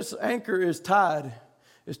 where this anchor is tied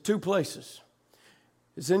is two places.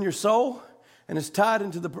 It's in your soul, and it's tied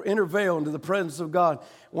into the inner veil, into the presence of God.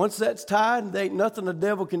 Once that's tied, there ain't nothing the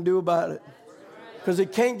devil can do about it. Because he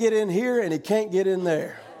can't get in here and he can't get in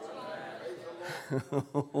there.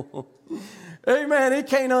 Amen. He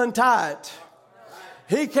can't untie it.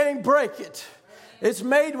 He can't break it. It's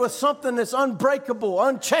made with something that's unbreakable,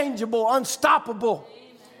 unchangeable, unstoppable.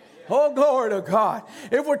 Oh, glory to God.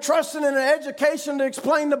 If we're trusting in an education to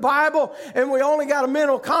explain the Bible and we only got a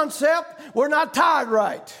mental concept, we're not tied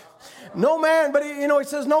right. No man, but he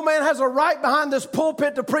says, no man has a right behind this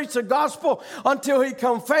pulpit to preach the gospel until he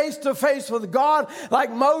come face to face with God,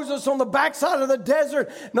 like Moses on the backside of the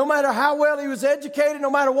desert. No matter how well he was educated, no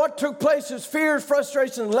matter what took place, his fears,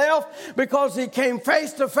 frustration left, because he came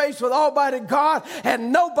face to face with Almighty God,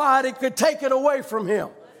 and nobody could take it away from him.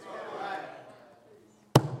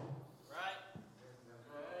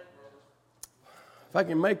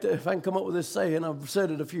 If I can come up with this saying, I've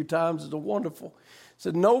said it a few times, it's wonderful. It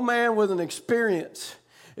said, no man with an experience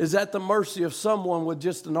is at the mercy of someone with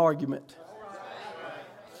just an argument.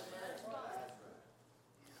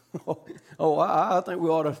 I think we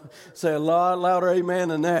ought to say a lot louder amen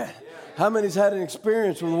than that. How many's had an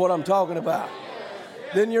experience with what I'm talking about?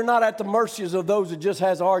 Then you're not at the mercies of those that just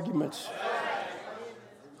has arguments.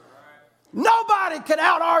 Nobody could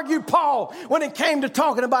out-argue Paul when it came to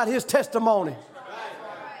talking about his testimony.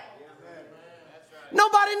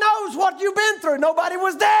 Nobody knows what you've been through. Nobody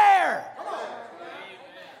was there.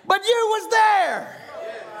 But you was there.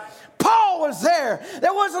 Paul was there.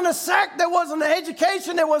 There wasn't a sect, there wasn't an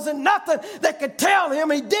education, there wasn't nothing that could tell him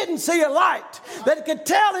he didn't see a light, that could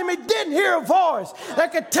tell him he didn't hear a voice,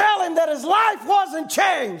 that could tell him that his life wasn't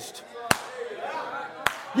changed.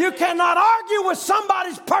 You cannot argue with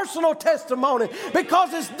somebody's personal testimony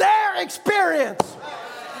because it's their experience.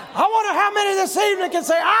 I wonder how many this evening can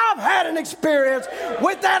say, I've had an experience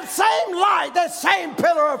with that same light, that same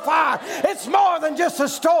pillar of fire. It's more than just a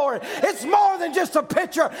story. It's more than just a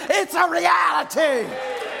picture. It's a reality.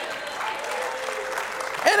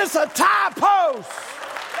 And it's a tie post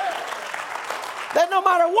that no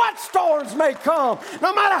matter what storms may come,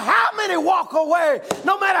 no matter how many walk away,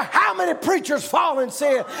 no matter how many preachers fall in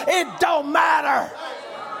sin, it don't matter.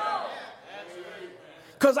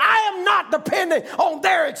 Because I am not depending on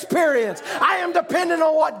their experience. I am depending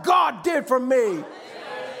on what God did for me.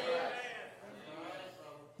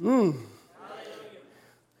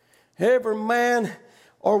 Every man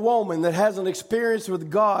or woman that has an experience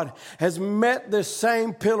with God has met this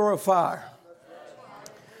same pillar of fire.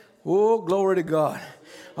 Oh, glory to God.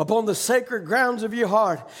 Upon the sacred grounds of your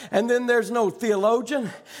heart. And then there's no theologian.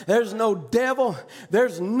 There's no devil.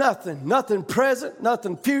 There's nothing present,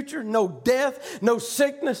 nothing future, no death, no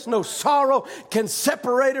sickness, no sorrow can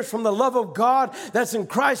separate us from the love of God that's in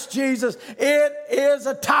Christ Jesus. It is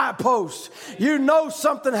a tie post. You know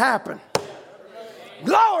something happened.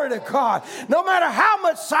 Glory to God. No matter how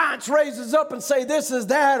much science raises up and say this is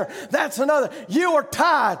that or that's another, you are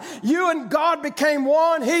tied. You and God became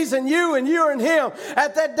one. He's in you and you're in Him.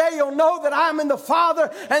 At that day you'll know that I'm in the Father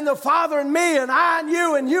and the Father in me and I in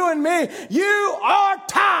you and you in me. You are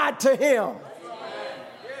tied to Him.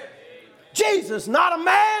 Jesus, not a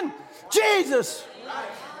man. Jesus.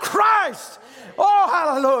 Christ. Oh,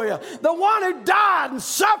 hallelujah. The one who died and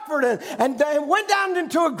suffered and went down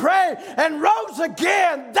into a grave and rose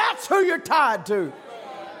again. That's who you're tied to.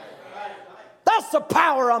 That's the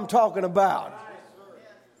power I'm talking about.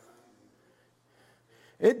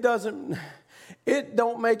 It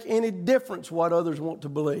don't make any difference what others want to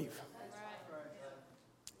believe.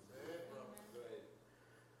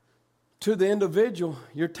 To the individual,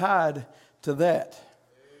 you're tied to that.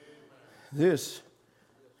 This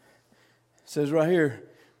says right here,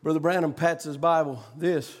 Brother Branham pats his Bible,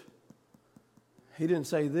 this. He didn't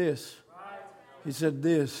say this. He said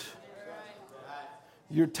this.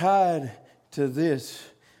 You're tied to this.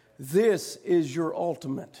 This is your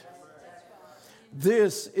ultimate.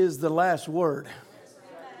 This is the last word.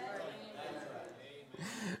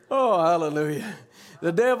 Oh, hallelujah.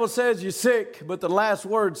 The devil says you're sick, but the last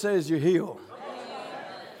word says you're healed.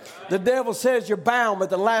 The devil says you're bound, but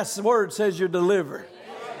the last word says you're delivered.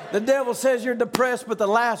 The devil says you're depressed, but the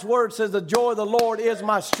last word says the joy of the Lord is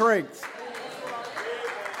my strength.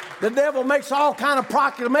 The devil makes all kind of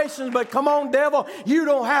proclamations, but come on, devil, you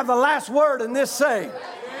don't have the last word in this saying.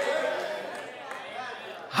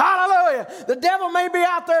 Hallelujah. The devil may be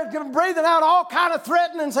out there breathing out all kind of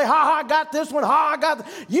threatening and say, I got this one, I got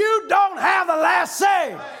this. You don't have the last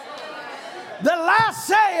say. The last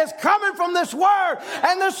say is coming from this word.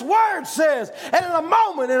 And this word says, and in a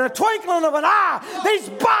moment, in a twinkling of an eye, these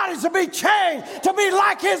bodies will be changed to be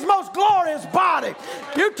like His most glorious body.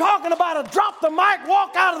 You're talking about a drop the mic,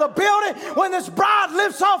 walk out of the building when this bride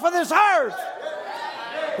lifts off of this earth.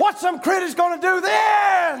 What's some critics going to do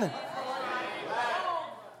then?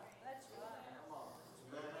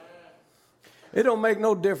 It don't make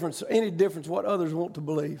no difference, any difference what others want to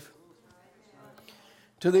believe.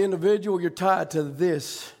 To the individual, you're tied to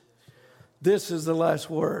this. This is the last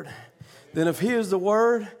word. Then if He is the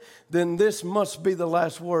word, then this must be the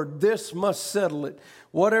last word. This must settle it.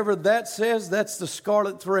 Whatever that says, that's the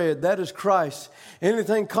scarlet thread. That is Christ.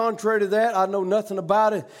 Anything contrary to that, I know nothing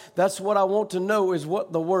about it. That's what I want to know is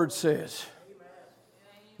what the Word says.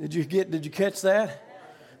 Did you catch that?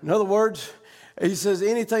 In other words, he says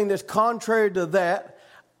anything that's contrary to that,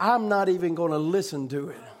 I'm not even going to listen to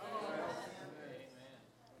it.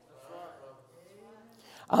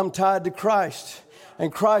 I'm tied to Christ,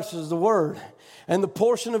 and Christ is the Word. And the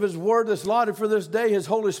portion of His Word that's allotted for this day, His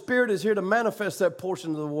Holy Spirit is here to manifest that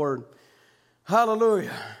portion of the Word.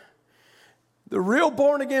 Hallelujah. The real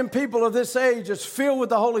born-again people of this age is filled with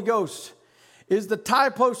the Holy Ghost, is the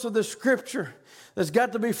typos of the Scripture that's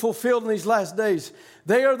got to be fulfilled in these last days.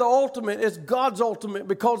 They are the ultimate. It's God's ultimate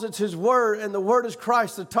because it's His Word, and the Word is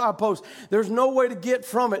Christ, the typos. There's no way to get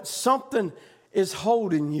from it. Something is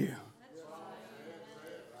holding you.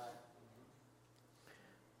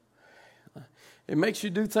 It makes you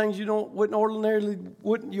do things you ordinarily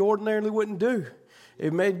wouldn't do.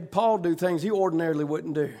 It made Paul do things he ordinarily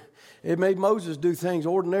wouldn't do. It made Moses do things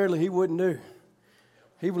ordinarily he wouldn't do.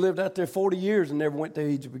 He lived out there 40 years and never went to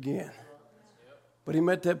Egypt again. But he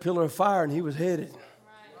met that pillar of fire and he was headed.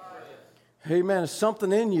 Amen. It's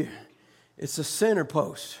something in you. It's a center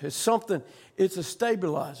post. It's something. It's a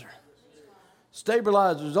stabilizer.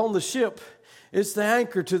 Stabilizer is on the ship. It's the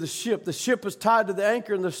anchor to the ship. The ship is tied to the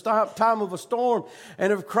anchor in the time of a storm.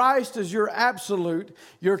 And if Christ is your absolute,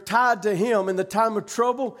 you're tied to Him. In the time of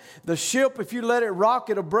trouble, the ship, if you let it rock,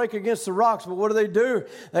 it'll break against the rocks. But what do?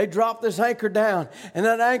 They drop this anchor down. And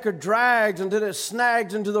that anchor drags until it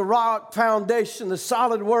snags into the rock foundation, the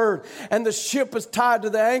solid Word. And the ship is tied to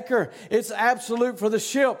the anchor. It's absolute for the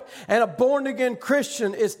ship. And a born-again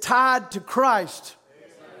Christian is tied to Christ.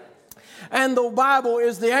 And the Bible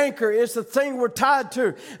is the anchor. It's the thing we're tied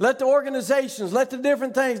to. Let the organizations, let the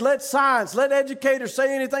different things, let science, let educators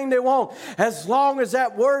say anything they want. As long as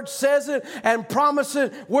that Word says it and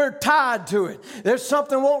promises it, we're tied to it. There's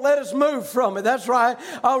something won't let us move from it. That's right.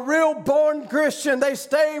 A real born Christian, they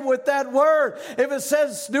stay with that Word. If it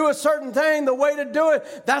says do a certain thing, the way to do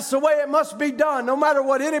it, that's the way it must be done. No matter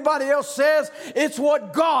what anybody else says, it's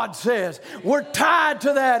what God says. We're tied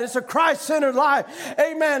to that. It's a Christ-centered life.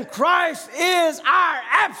 Amen. Christ is our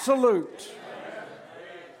absolute.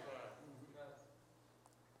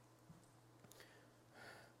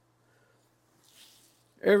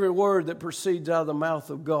 Every word that proceeds out of the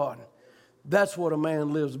mouth of God, that's what a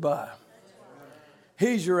man lives by.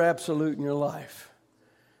 He's your absolute in your life.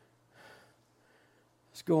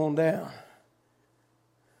 Let's go on down.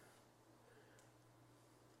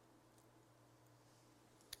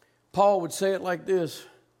 Paul would say it like this.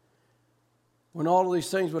 When all of these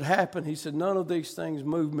things would happen, he said, none of these things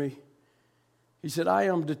move me. He said, I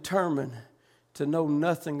am determined to know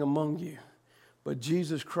nothing among you but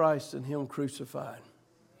Jesus Christ and Him crucified.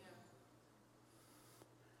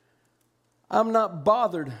 I'm not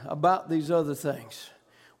bothered about these other things.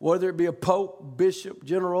 Whether it be a pope, bishop,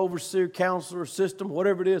 general overseer, counselor, system,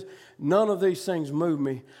 whatever it is, none of these things move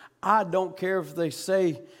me. I don't care if they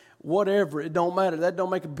say whatever. It don't matter. That don't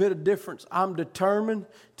make a bit of difference. I'm determined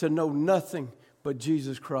to know nothing but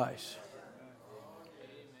Jesus Christ.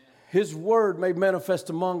 His Word made manifest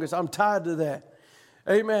among us. I'm tied to that.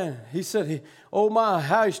 Amen. He said, oh my,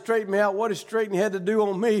 how He straightened me out. What He straightened He had to do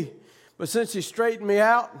on me. But since He straightened me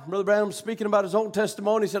out, Brother Branham speaking about his own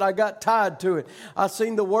testimony, he said, I got tied to it. I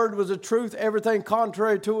seen the Word was the truth. Everything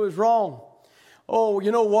contrary to it was wrong. Oh,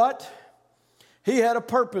 you know what? He had a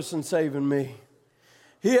purpose in saving me.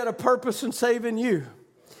 He had a purpose in saving you.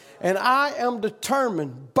 And I am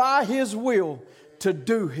determined by His will to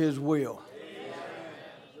do His will.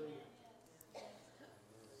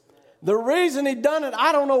 The reason He done it,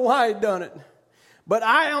 I don't know why He done it. But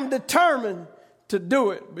I am determined to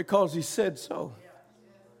do it because He said so.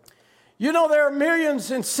 You know, there are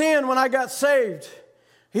millions in sin when I got saved.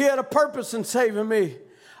 He had a purpose in saving me.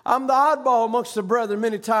 I'm the oddball amongst the brethren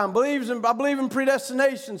many times. I believe in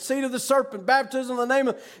predestination, seed of the serpent, baptism in the name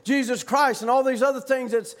of Jesus Christ, and all these other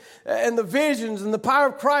things. And the visions and the power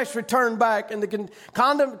of Christ return back, and the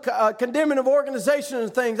condemning of organizations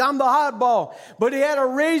and things. I'm the oddball. But He had a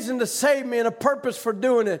reason to save me and a purpose for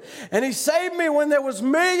doing it. And He saved me when there was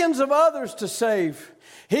millions of others to save.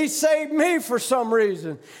 He saved me for some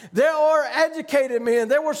reason. There were educated men.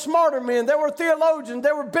 There were smarter men. There were theologians.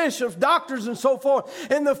 There were bishops, doctors, and so forth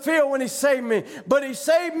in the field when He saved me. But He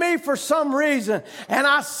saved me for some reason. And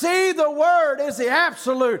I see the Word as the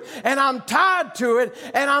absolute. And I'm tied to it.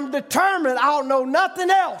 And I'm determined I'll know nothing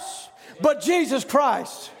else but Jesus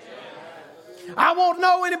Christ. I won't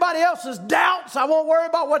know anybody else's doubts. I won't worry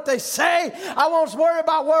about what they say. I won't worry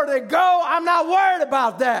about where they go. I'm not worried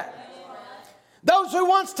about that. Those who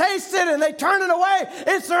once tasted and they turn it away,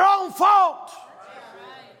 it's their own fault.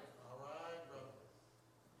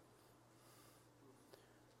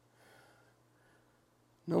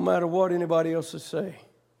 No matter what anybody else will say.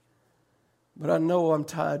 But I know I'm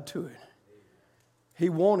tied to it. He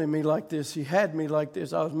wanted me like this. He had me like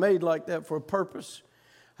this. I was made like that for a purpose.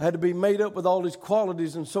 I had to be made up with all these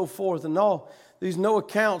qualities and so forth and all these no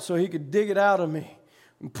accounts so he could dig it out of me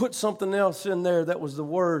and put something else in there that was the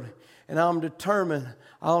word. And I'm determined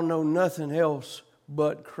I'll know nothing else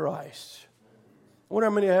but Christ. I wonder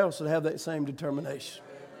how many else would have that same determination.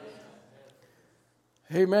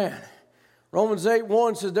 Amen. Romans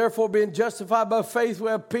 8:1 says, therefore, being justified by faith, we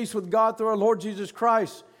have peace with God through our Lord Jesus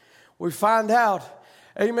Christ. We find out,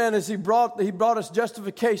 amen, as He brought us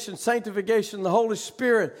justification, sanctification, the Holy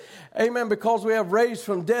Spirit. Amen, because we have raised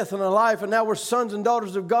from death and a life, and now we're sons and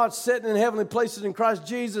daughters of God, sitting in heavenly places in Christ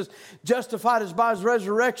Jesus, justified us by His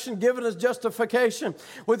resurrection, given us justification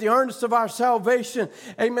with the earnest of our salvation.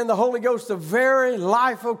 Amen, the Holy Ghost, the very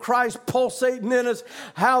life of Christ pulsating in us.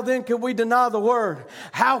 How then could we deny the Word?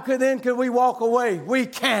 How could we walk away? We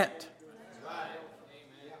can't.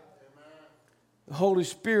 The Holy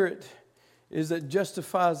Spirit is that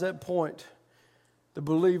justifies that point, the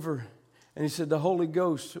believer. And he said the Holy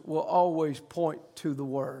Ghost will always point to the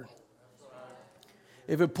Word.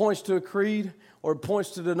 If it points to a creed or it points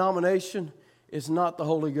to denomination, it's not the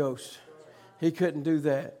Holy Ghost. He couldn't do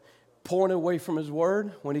that. Point away from His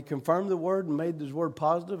Word, when He confirmed the Word and made His Word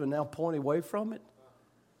positive and now point away from it.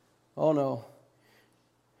 Oh no.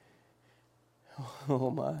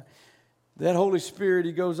 Oh my. That Holy Spirit,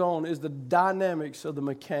 he goes on, is the dynamics of the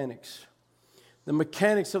mechanics. The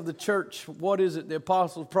mechanics of the church. What is it? The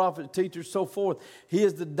apostles, prophets, teachers, so forth. He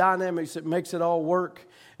is the dynamics that makes it all work.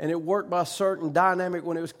 And it worked by a certain dynamic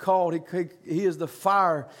when it was called. He is the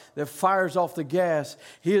fire that fires off the gas.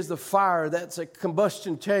 He is the fire. That's a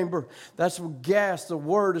combustion chamber. That's gas. The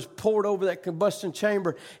word is poured over that combustion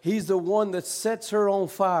chamber. He's the one that sets her on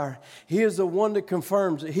fire. He is the one that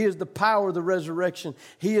confirms it. He is the power of the resurrection.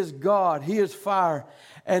 He is God. He is fire.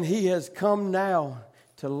 And He has come now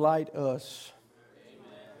to light us.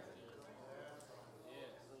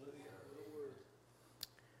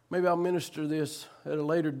 Maybe I'll minister this at a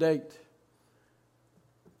later date.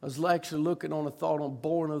 I was actually looking on a thought on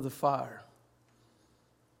Born of the Fire.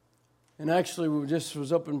 And actually, we just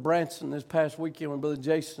was up in Branson this past weekend with Brother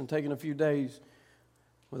Jason, taking a few days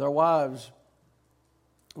with our wives.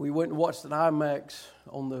 We went and watched an IMAX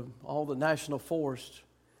on all the national forest.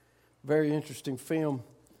 Very interesting film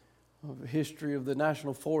of the history of the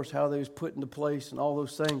national forest, how they was put into place and all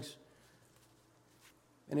those things.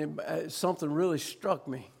 And something really struck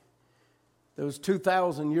me. Those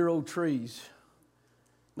 2,000-year-old trees,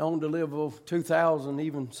 known to live over 2,000,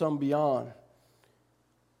 even some beyond.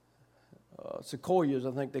 Sequoias,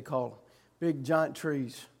 I think they call them. Big, giant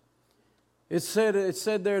trees. It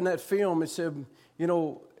said there in that film, it said,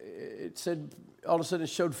 all of a sudden it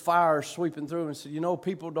showed fire sweeping through and said,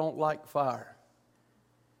 people don't like fire.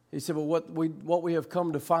 He said, but what we have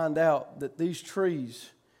come to find out, that these trees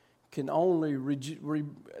can only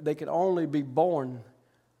be born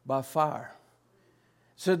by fire.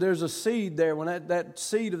 So there's a seed there. When that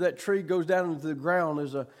seed of that tree goes down into the ground,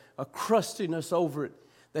 there's a crustiness over it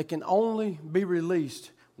that can only be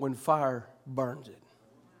released when fire burns it.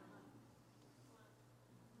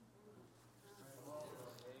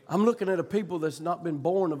 I'm looking at a people that's not been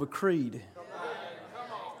born of a creed,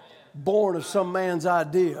 born of some man's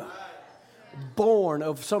idea, born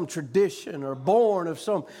of some tradition, or born of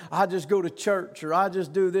I just go to church, or I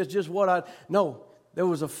just do this, No, there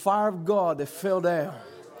was a fire of God that fell down,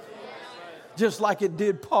 just like it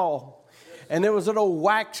did Paul. And there was an old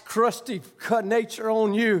wax, crusty nature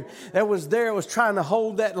on you that was there. It was trying to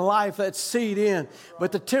hold that life, that seed in.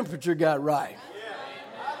 But the temperature got right.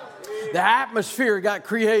 The atmosphere got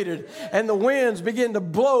created. And the winds began to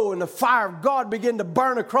blow. And the fire of God began to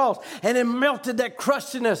burn across. And it melted that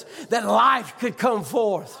crustiness that life could come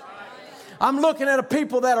forth. I'm looking at a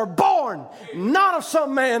people that are born not of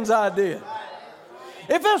some man's idea.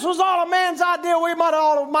 If this was all a man's idea, we might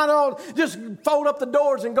all just fold up the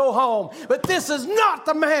doors and go home. But this is not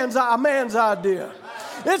a man's idea.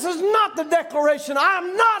 This is not the declaration. I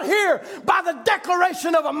am not here by the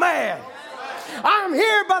declaration of a man. I am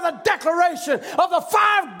here by the declaration of the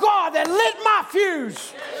fire of God that lit my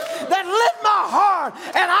fuse, that lit my heart,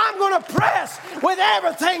 and I'm going to press with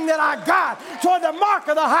everything that I got toward the mark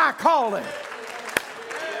of the high calling.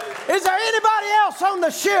 Is there anybody else on the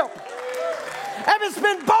ship? If it's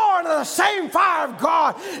been born of the same fire of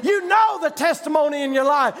God, you know the testimony in your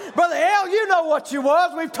life. Brother L, you know what you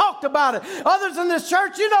was. We've talked about it. Others in this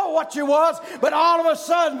church, you know what you was. But all of a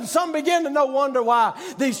sudden, some begin to wonder why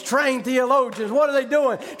these trained theologians, what are they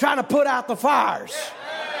doing? Trying to put out the fires.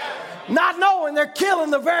 Not knowing they're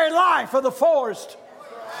killing the very life of the forest.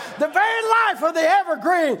 The very life of the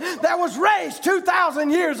evergreen that was raised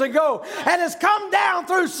 2,000 years ago and has come down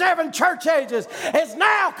through 7 church ages is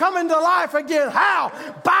now coming to life again. How?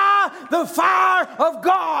 By the fire of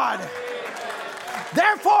God.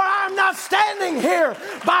 Therefore, I'm not standing here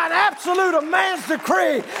by an absolute of man's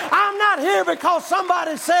decree. I'm not here because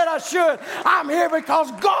somebody said I should. I'm here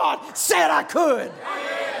because God said I could.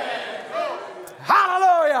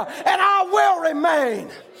 Hallelujah. And I will remain.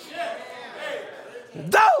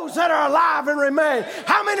 Those that are alive and remain.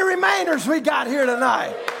 How many remainers we got here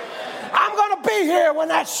tonight? I'm going to be here when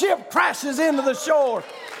that ship crashes into the shore.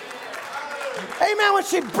 Amen. When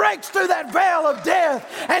she breaks through that veil of death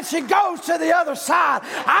and she goes to the other side,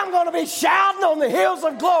 I'm going to be shouting on the hills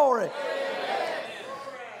of glory.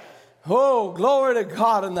 Oh, glory to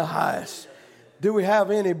God in the highest. Do we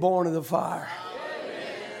have any born of the fire?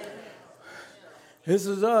 This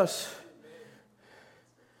is us.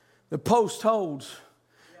 The post holds.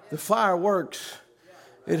 The fire works.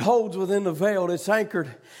 It holds within the veil. It's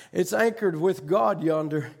anchored. It's anchored with God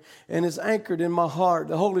yonder. And it's anchored in my heart.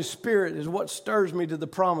 The Holy Spirit is what stirs me to the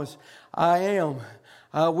promise. I am.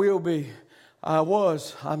 I will be. I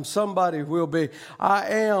was. I'm somebody will be. I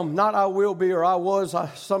am. Not I will be or I was.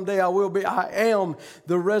 Someday I will be. I am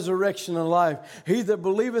the resurrection and life. He that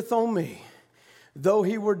believeth on me, though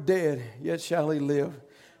he were dead, yet shall he live.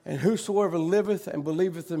 And whosoever liveth and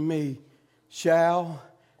believeth in me shall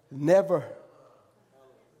never,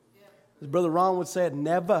 as Brother Ron would say,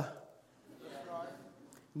 never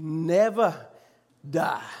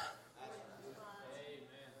die.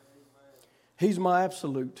 He's my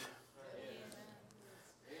absolute.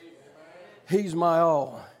 He's my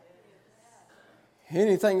all.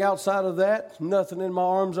 Anything outside of that, nothing in my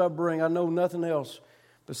arms I bring. I know nothing else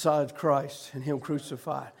besides Christ and Him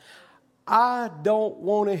crucified. I don't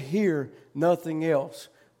want to hear nothing else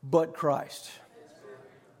but Christ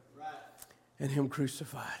and Him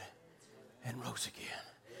crucified and rose again.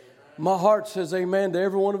 My heart says amen to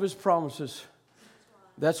every one of His promises.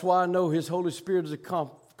 That's why I know His Holy Spirit is a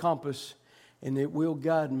compass and it will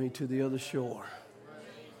guide me to the other shore.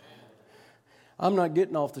 I'm not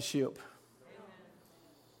getting off the ship.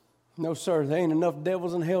 No, sir, there ain't enough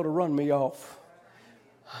devils in hell to run me off.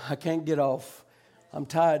 I can't get off. I'm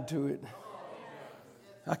tied to it.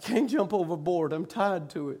 I can't jump overboard. I'm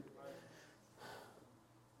tied to it.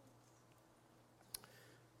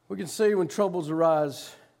 We can see when troubles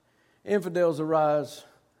arise, infidels arise,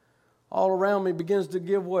 all around me begins to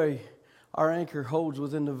give way. Our anchor holds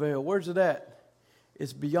within the veil. Where's it at?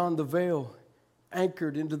 It's beyond the veil,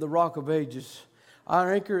 anchored into the rock of ages.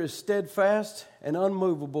 Our anchor is steadfast and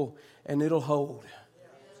unmovable, and it'll hold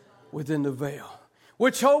within the veil.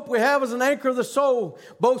 Which hope we have as an anchor of the soul,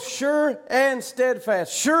 both sure and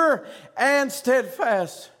steadfast. Sure and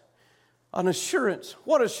steadfast. An assurance.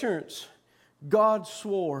 What assurance? God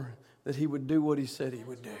swore that He would do what He said He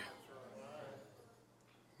would do.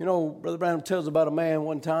 You know, Brother Branham tells about a man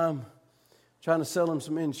one time trying to sell him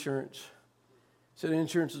some insurance. He said,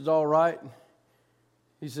 insurance is all right.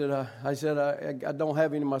 He said, I don't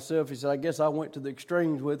have any myself. He said, I guess I went to the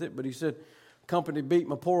extremes with it. But he said, company beat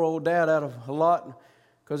my poor old dad out of a lot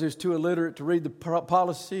because he was too illiterate to read the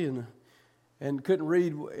policy and couldn't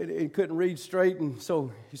read straight. And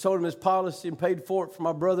so he sold him his policy and paid for it for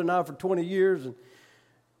my brother and I for 20 years. And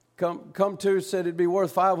come to said it'd be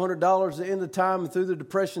worth $500 at the end of the time. And through the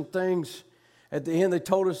depression things, at the end they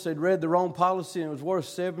told us they'd read the wrong policy and it was worth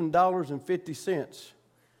 $7.50.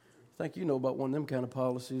 I think you know about one of them kind of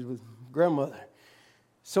policies with grandmother.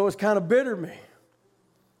 So it's kind of bitter me.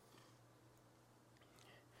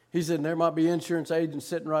 He said, there might be insurance agents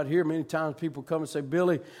sitting right here. Many times people come and say,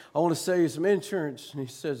 Billy, I want to sell you some insurance. And he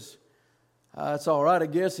says, that's all right, I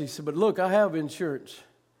guess. He said, but look, I have insurance.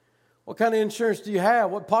 What kind of insurance do you have?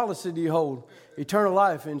 What policy do you hold? Eternal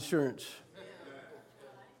life insurance.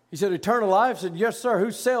 He said, eternal life? I said, yes, sir.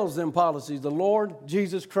 Who sells them policies? The Lord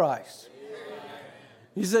Jesus Christ.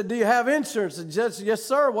 He said, do you have insurance? I said, yes,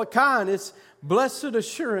 sir. What kind? It's blessed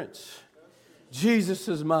assurance. Jesus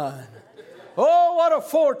is mine. Oh, what a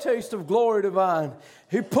foretaste of glory divine.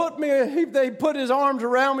 He put his arms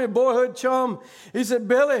around me, boyhood chum. He said,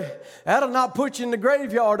 Billy, that'll not put you in the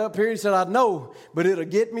graveyard up here. He said, I know, but it'll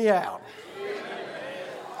get me out.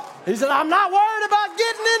 He said, I'm not worried about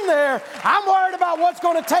getting in there. I'm worried about what's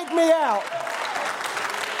going to take me out.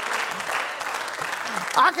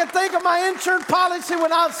 I can think of my insurance policy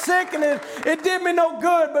when I was sick and it did me no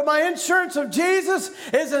good. But my insurance of Jesus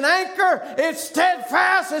is an anchor. It's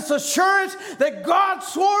steadfast. It's assurance that God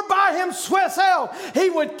swore by himself he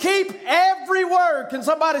would keep every word. Can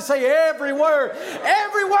somebody say every word?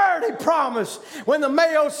 Every word he promised. When the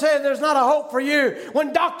Mayo said there's not a hope for you.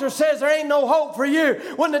 When doctor says there ain't no hope for you.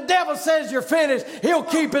 When the devil says you're finished, he'll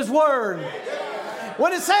keep his word.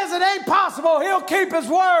 When it says it ain't possible, he'll keep his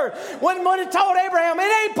word. When he told Abraham,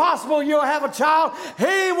 it ain't possible you'll have a child,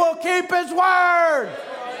 he will keep his word.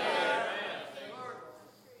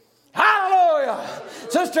 Hallelujah.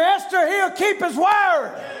 Sister Esther, he'll keep his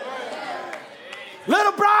word.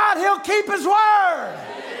 Little bride, he'll keep his word.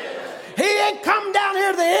 He ain't come down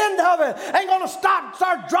here to the end of it. Ain't going to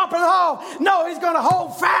start dropping off. No, he's going to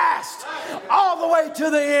hold fast all the way to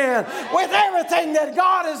the end with everything that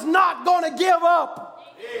God is not going to give up.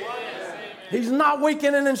 He's not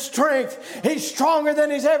weakening in strength. He's stronger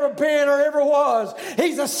than he's ever been or ever was.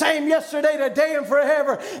 He's the same yesterday, today, and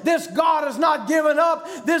forever. This God has not given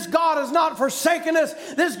up. This God has not forsaken us.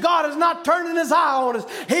 This God is not turning his eye on us.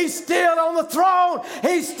 He's still on the throne.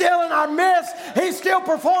 He's still in our midst. He's still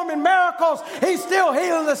performing miracles. He's still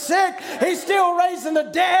healing the sick. He's still raising the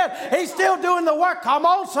dead. He's still doing the work. Come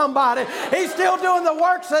on, somebody. He's still doing the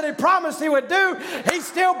works that he promised he would do. He's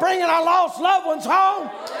still bringing our lost loved ones home.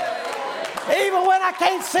 Even when I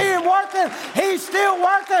can't see him working, he's still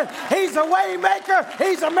working. He's a way maker.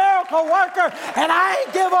 He's a miracle worker. And I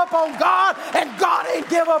ain't give up on God, and God ain't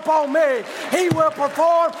give up on me. He will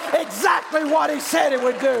perform exactly what he said he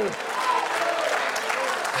would do.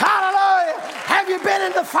 Hallelujah. Have you been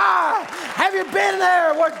in the fire? Have you been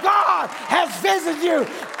there where God has visited you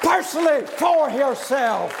personally for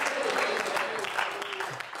yourself?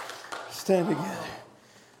 Stand together.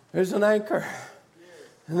 There's an anchor.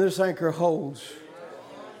 And this anchor holds.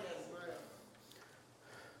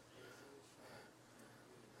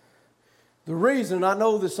 The reason I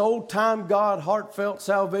know this old-time God heartfelt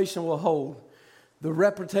salvation will hold, the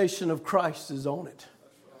reputation of Christ is on it.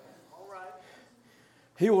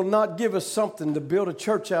 He will not give us something to build a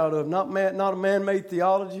church out of, not a man-made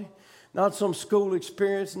theology, not some school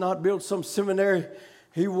experience, not build some seminary.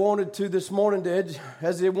 He wanted to this morning to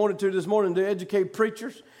educate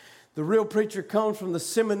preachers. The real preacher comes from the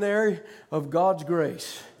seminary of God's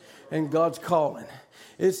grace and God's calling.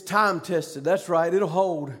 It's time tested. That's right. It'll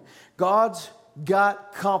hold. God's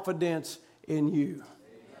got confidence in you.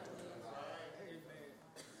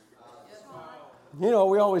 You know,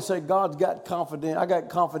 we always say God's got confidence. I got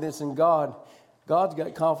confidence in God. God's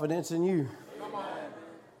got confidence in you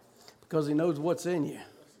because he knows what's in you.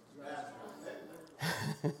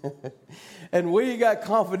 And we got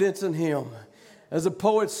confidence in him. As the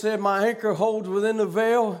poet said, my anchor holds within the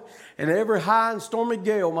veil, and every high and stormy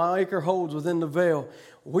gale, my anchor holds within the veil.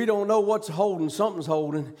 We don't know what's holding. Something's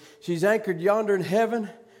holding. She's anchored yonder in heaven.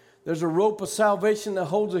 There's a rope of salvation that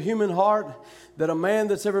holds a human heart, that a man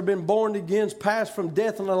that's ever been born again, passed from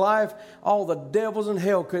death into life, all the devils in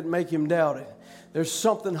hell couldn't make him doubt it. There's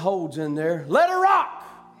something holds in there. Let her rock.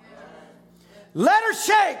 Let her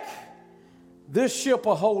shake. This ship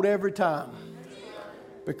will hold every time.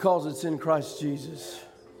 Because it's in Christ Jesus.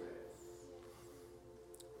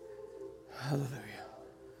 Hallelujah.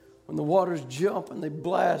 When the waters jump and they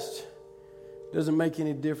blast, it doesn't make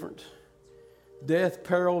any difference. Death,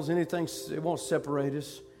 perils, anything, it won't separate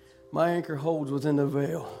us. My anchor holds within the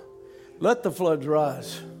veil. Let the floods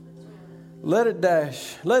rise. Let it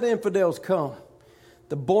dash. Let infidels come.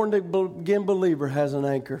 The born-again believer has an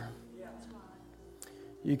anchor.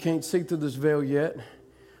 You can't see through this veil yet.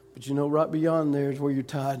 But you know, right beyond there is where you're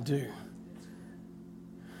tied to.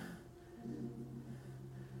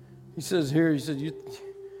 He says here,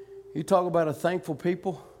 you talk about a thankful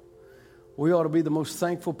people. We ought to be the most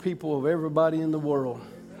thankful people of everybody in the world.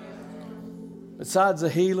 Besides the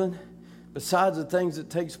healing, besides the things that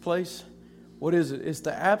takes place, what is it? It's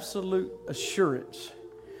the absolute assurance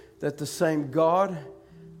that the same God,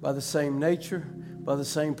 by the same nature, by the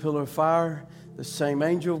same pillar of fire, the same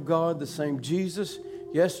angel of God, the same Jesus,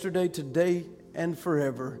 yesterday, today, and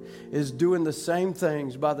forever, is doing the same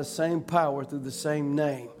things by the same power through the same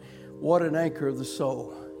name. What an anchor of the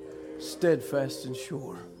soul, steadfast and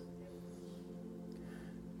sure.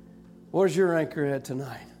 Where's your anchor at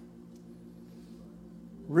tonight?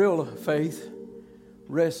 Real faith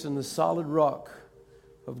rests in the solid rock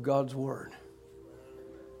of God's Word.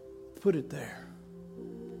 Put it there.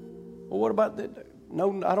 Well, what about that?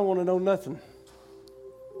 No, I don't want to know nothing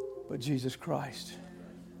but Jesus Christ.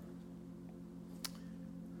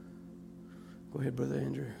 Go ahead, Brother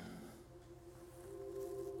Andrew.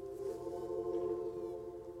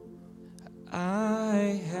 I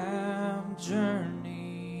I have journeyed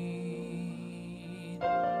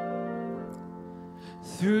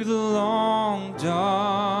through the long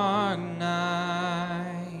dark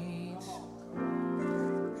night,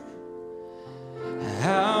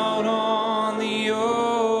 out on the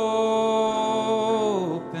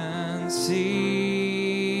open sea,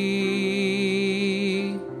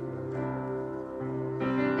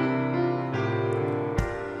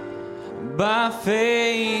 by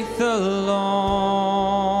faith alone,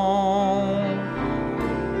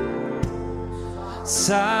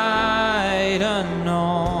 sight unknown,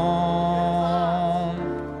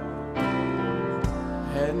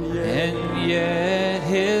 and yet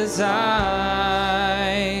his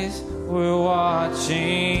eyes were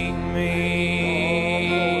watching me.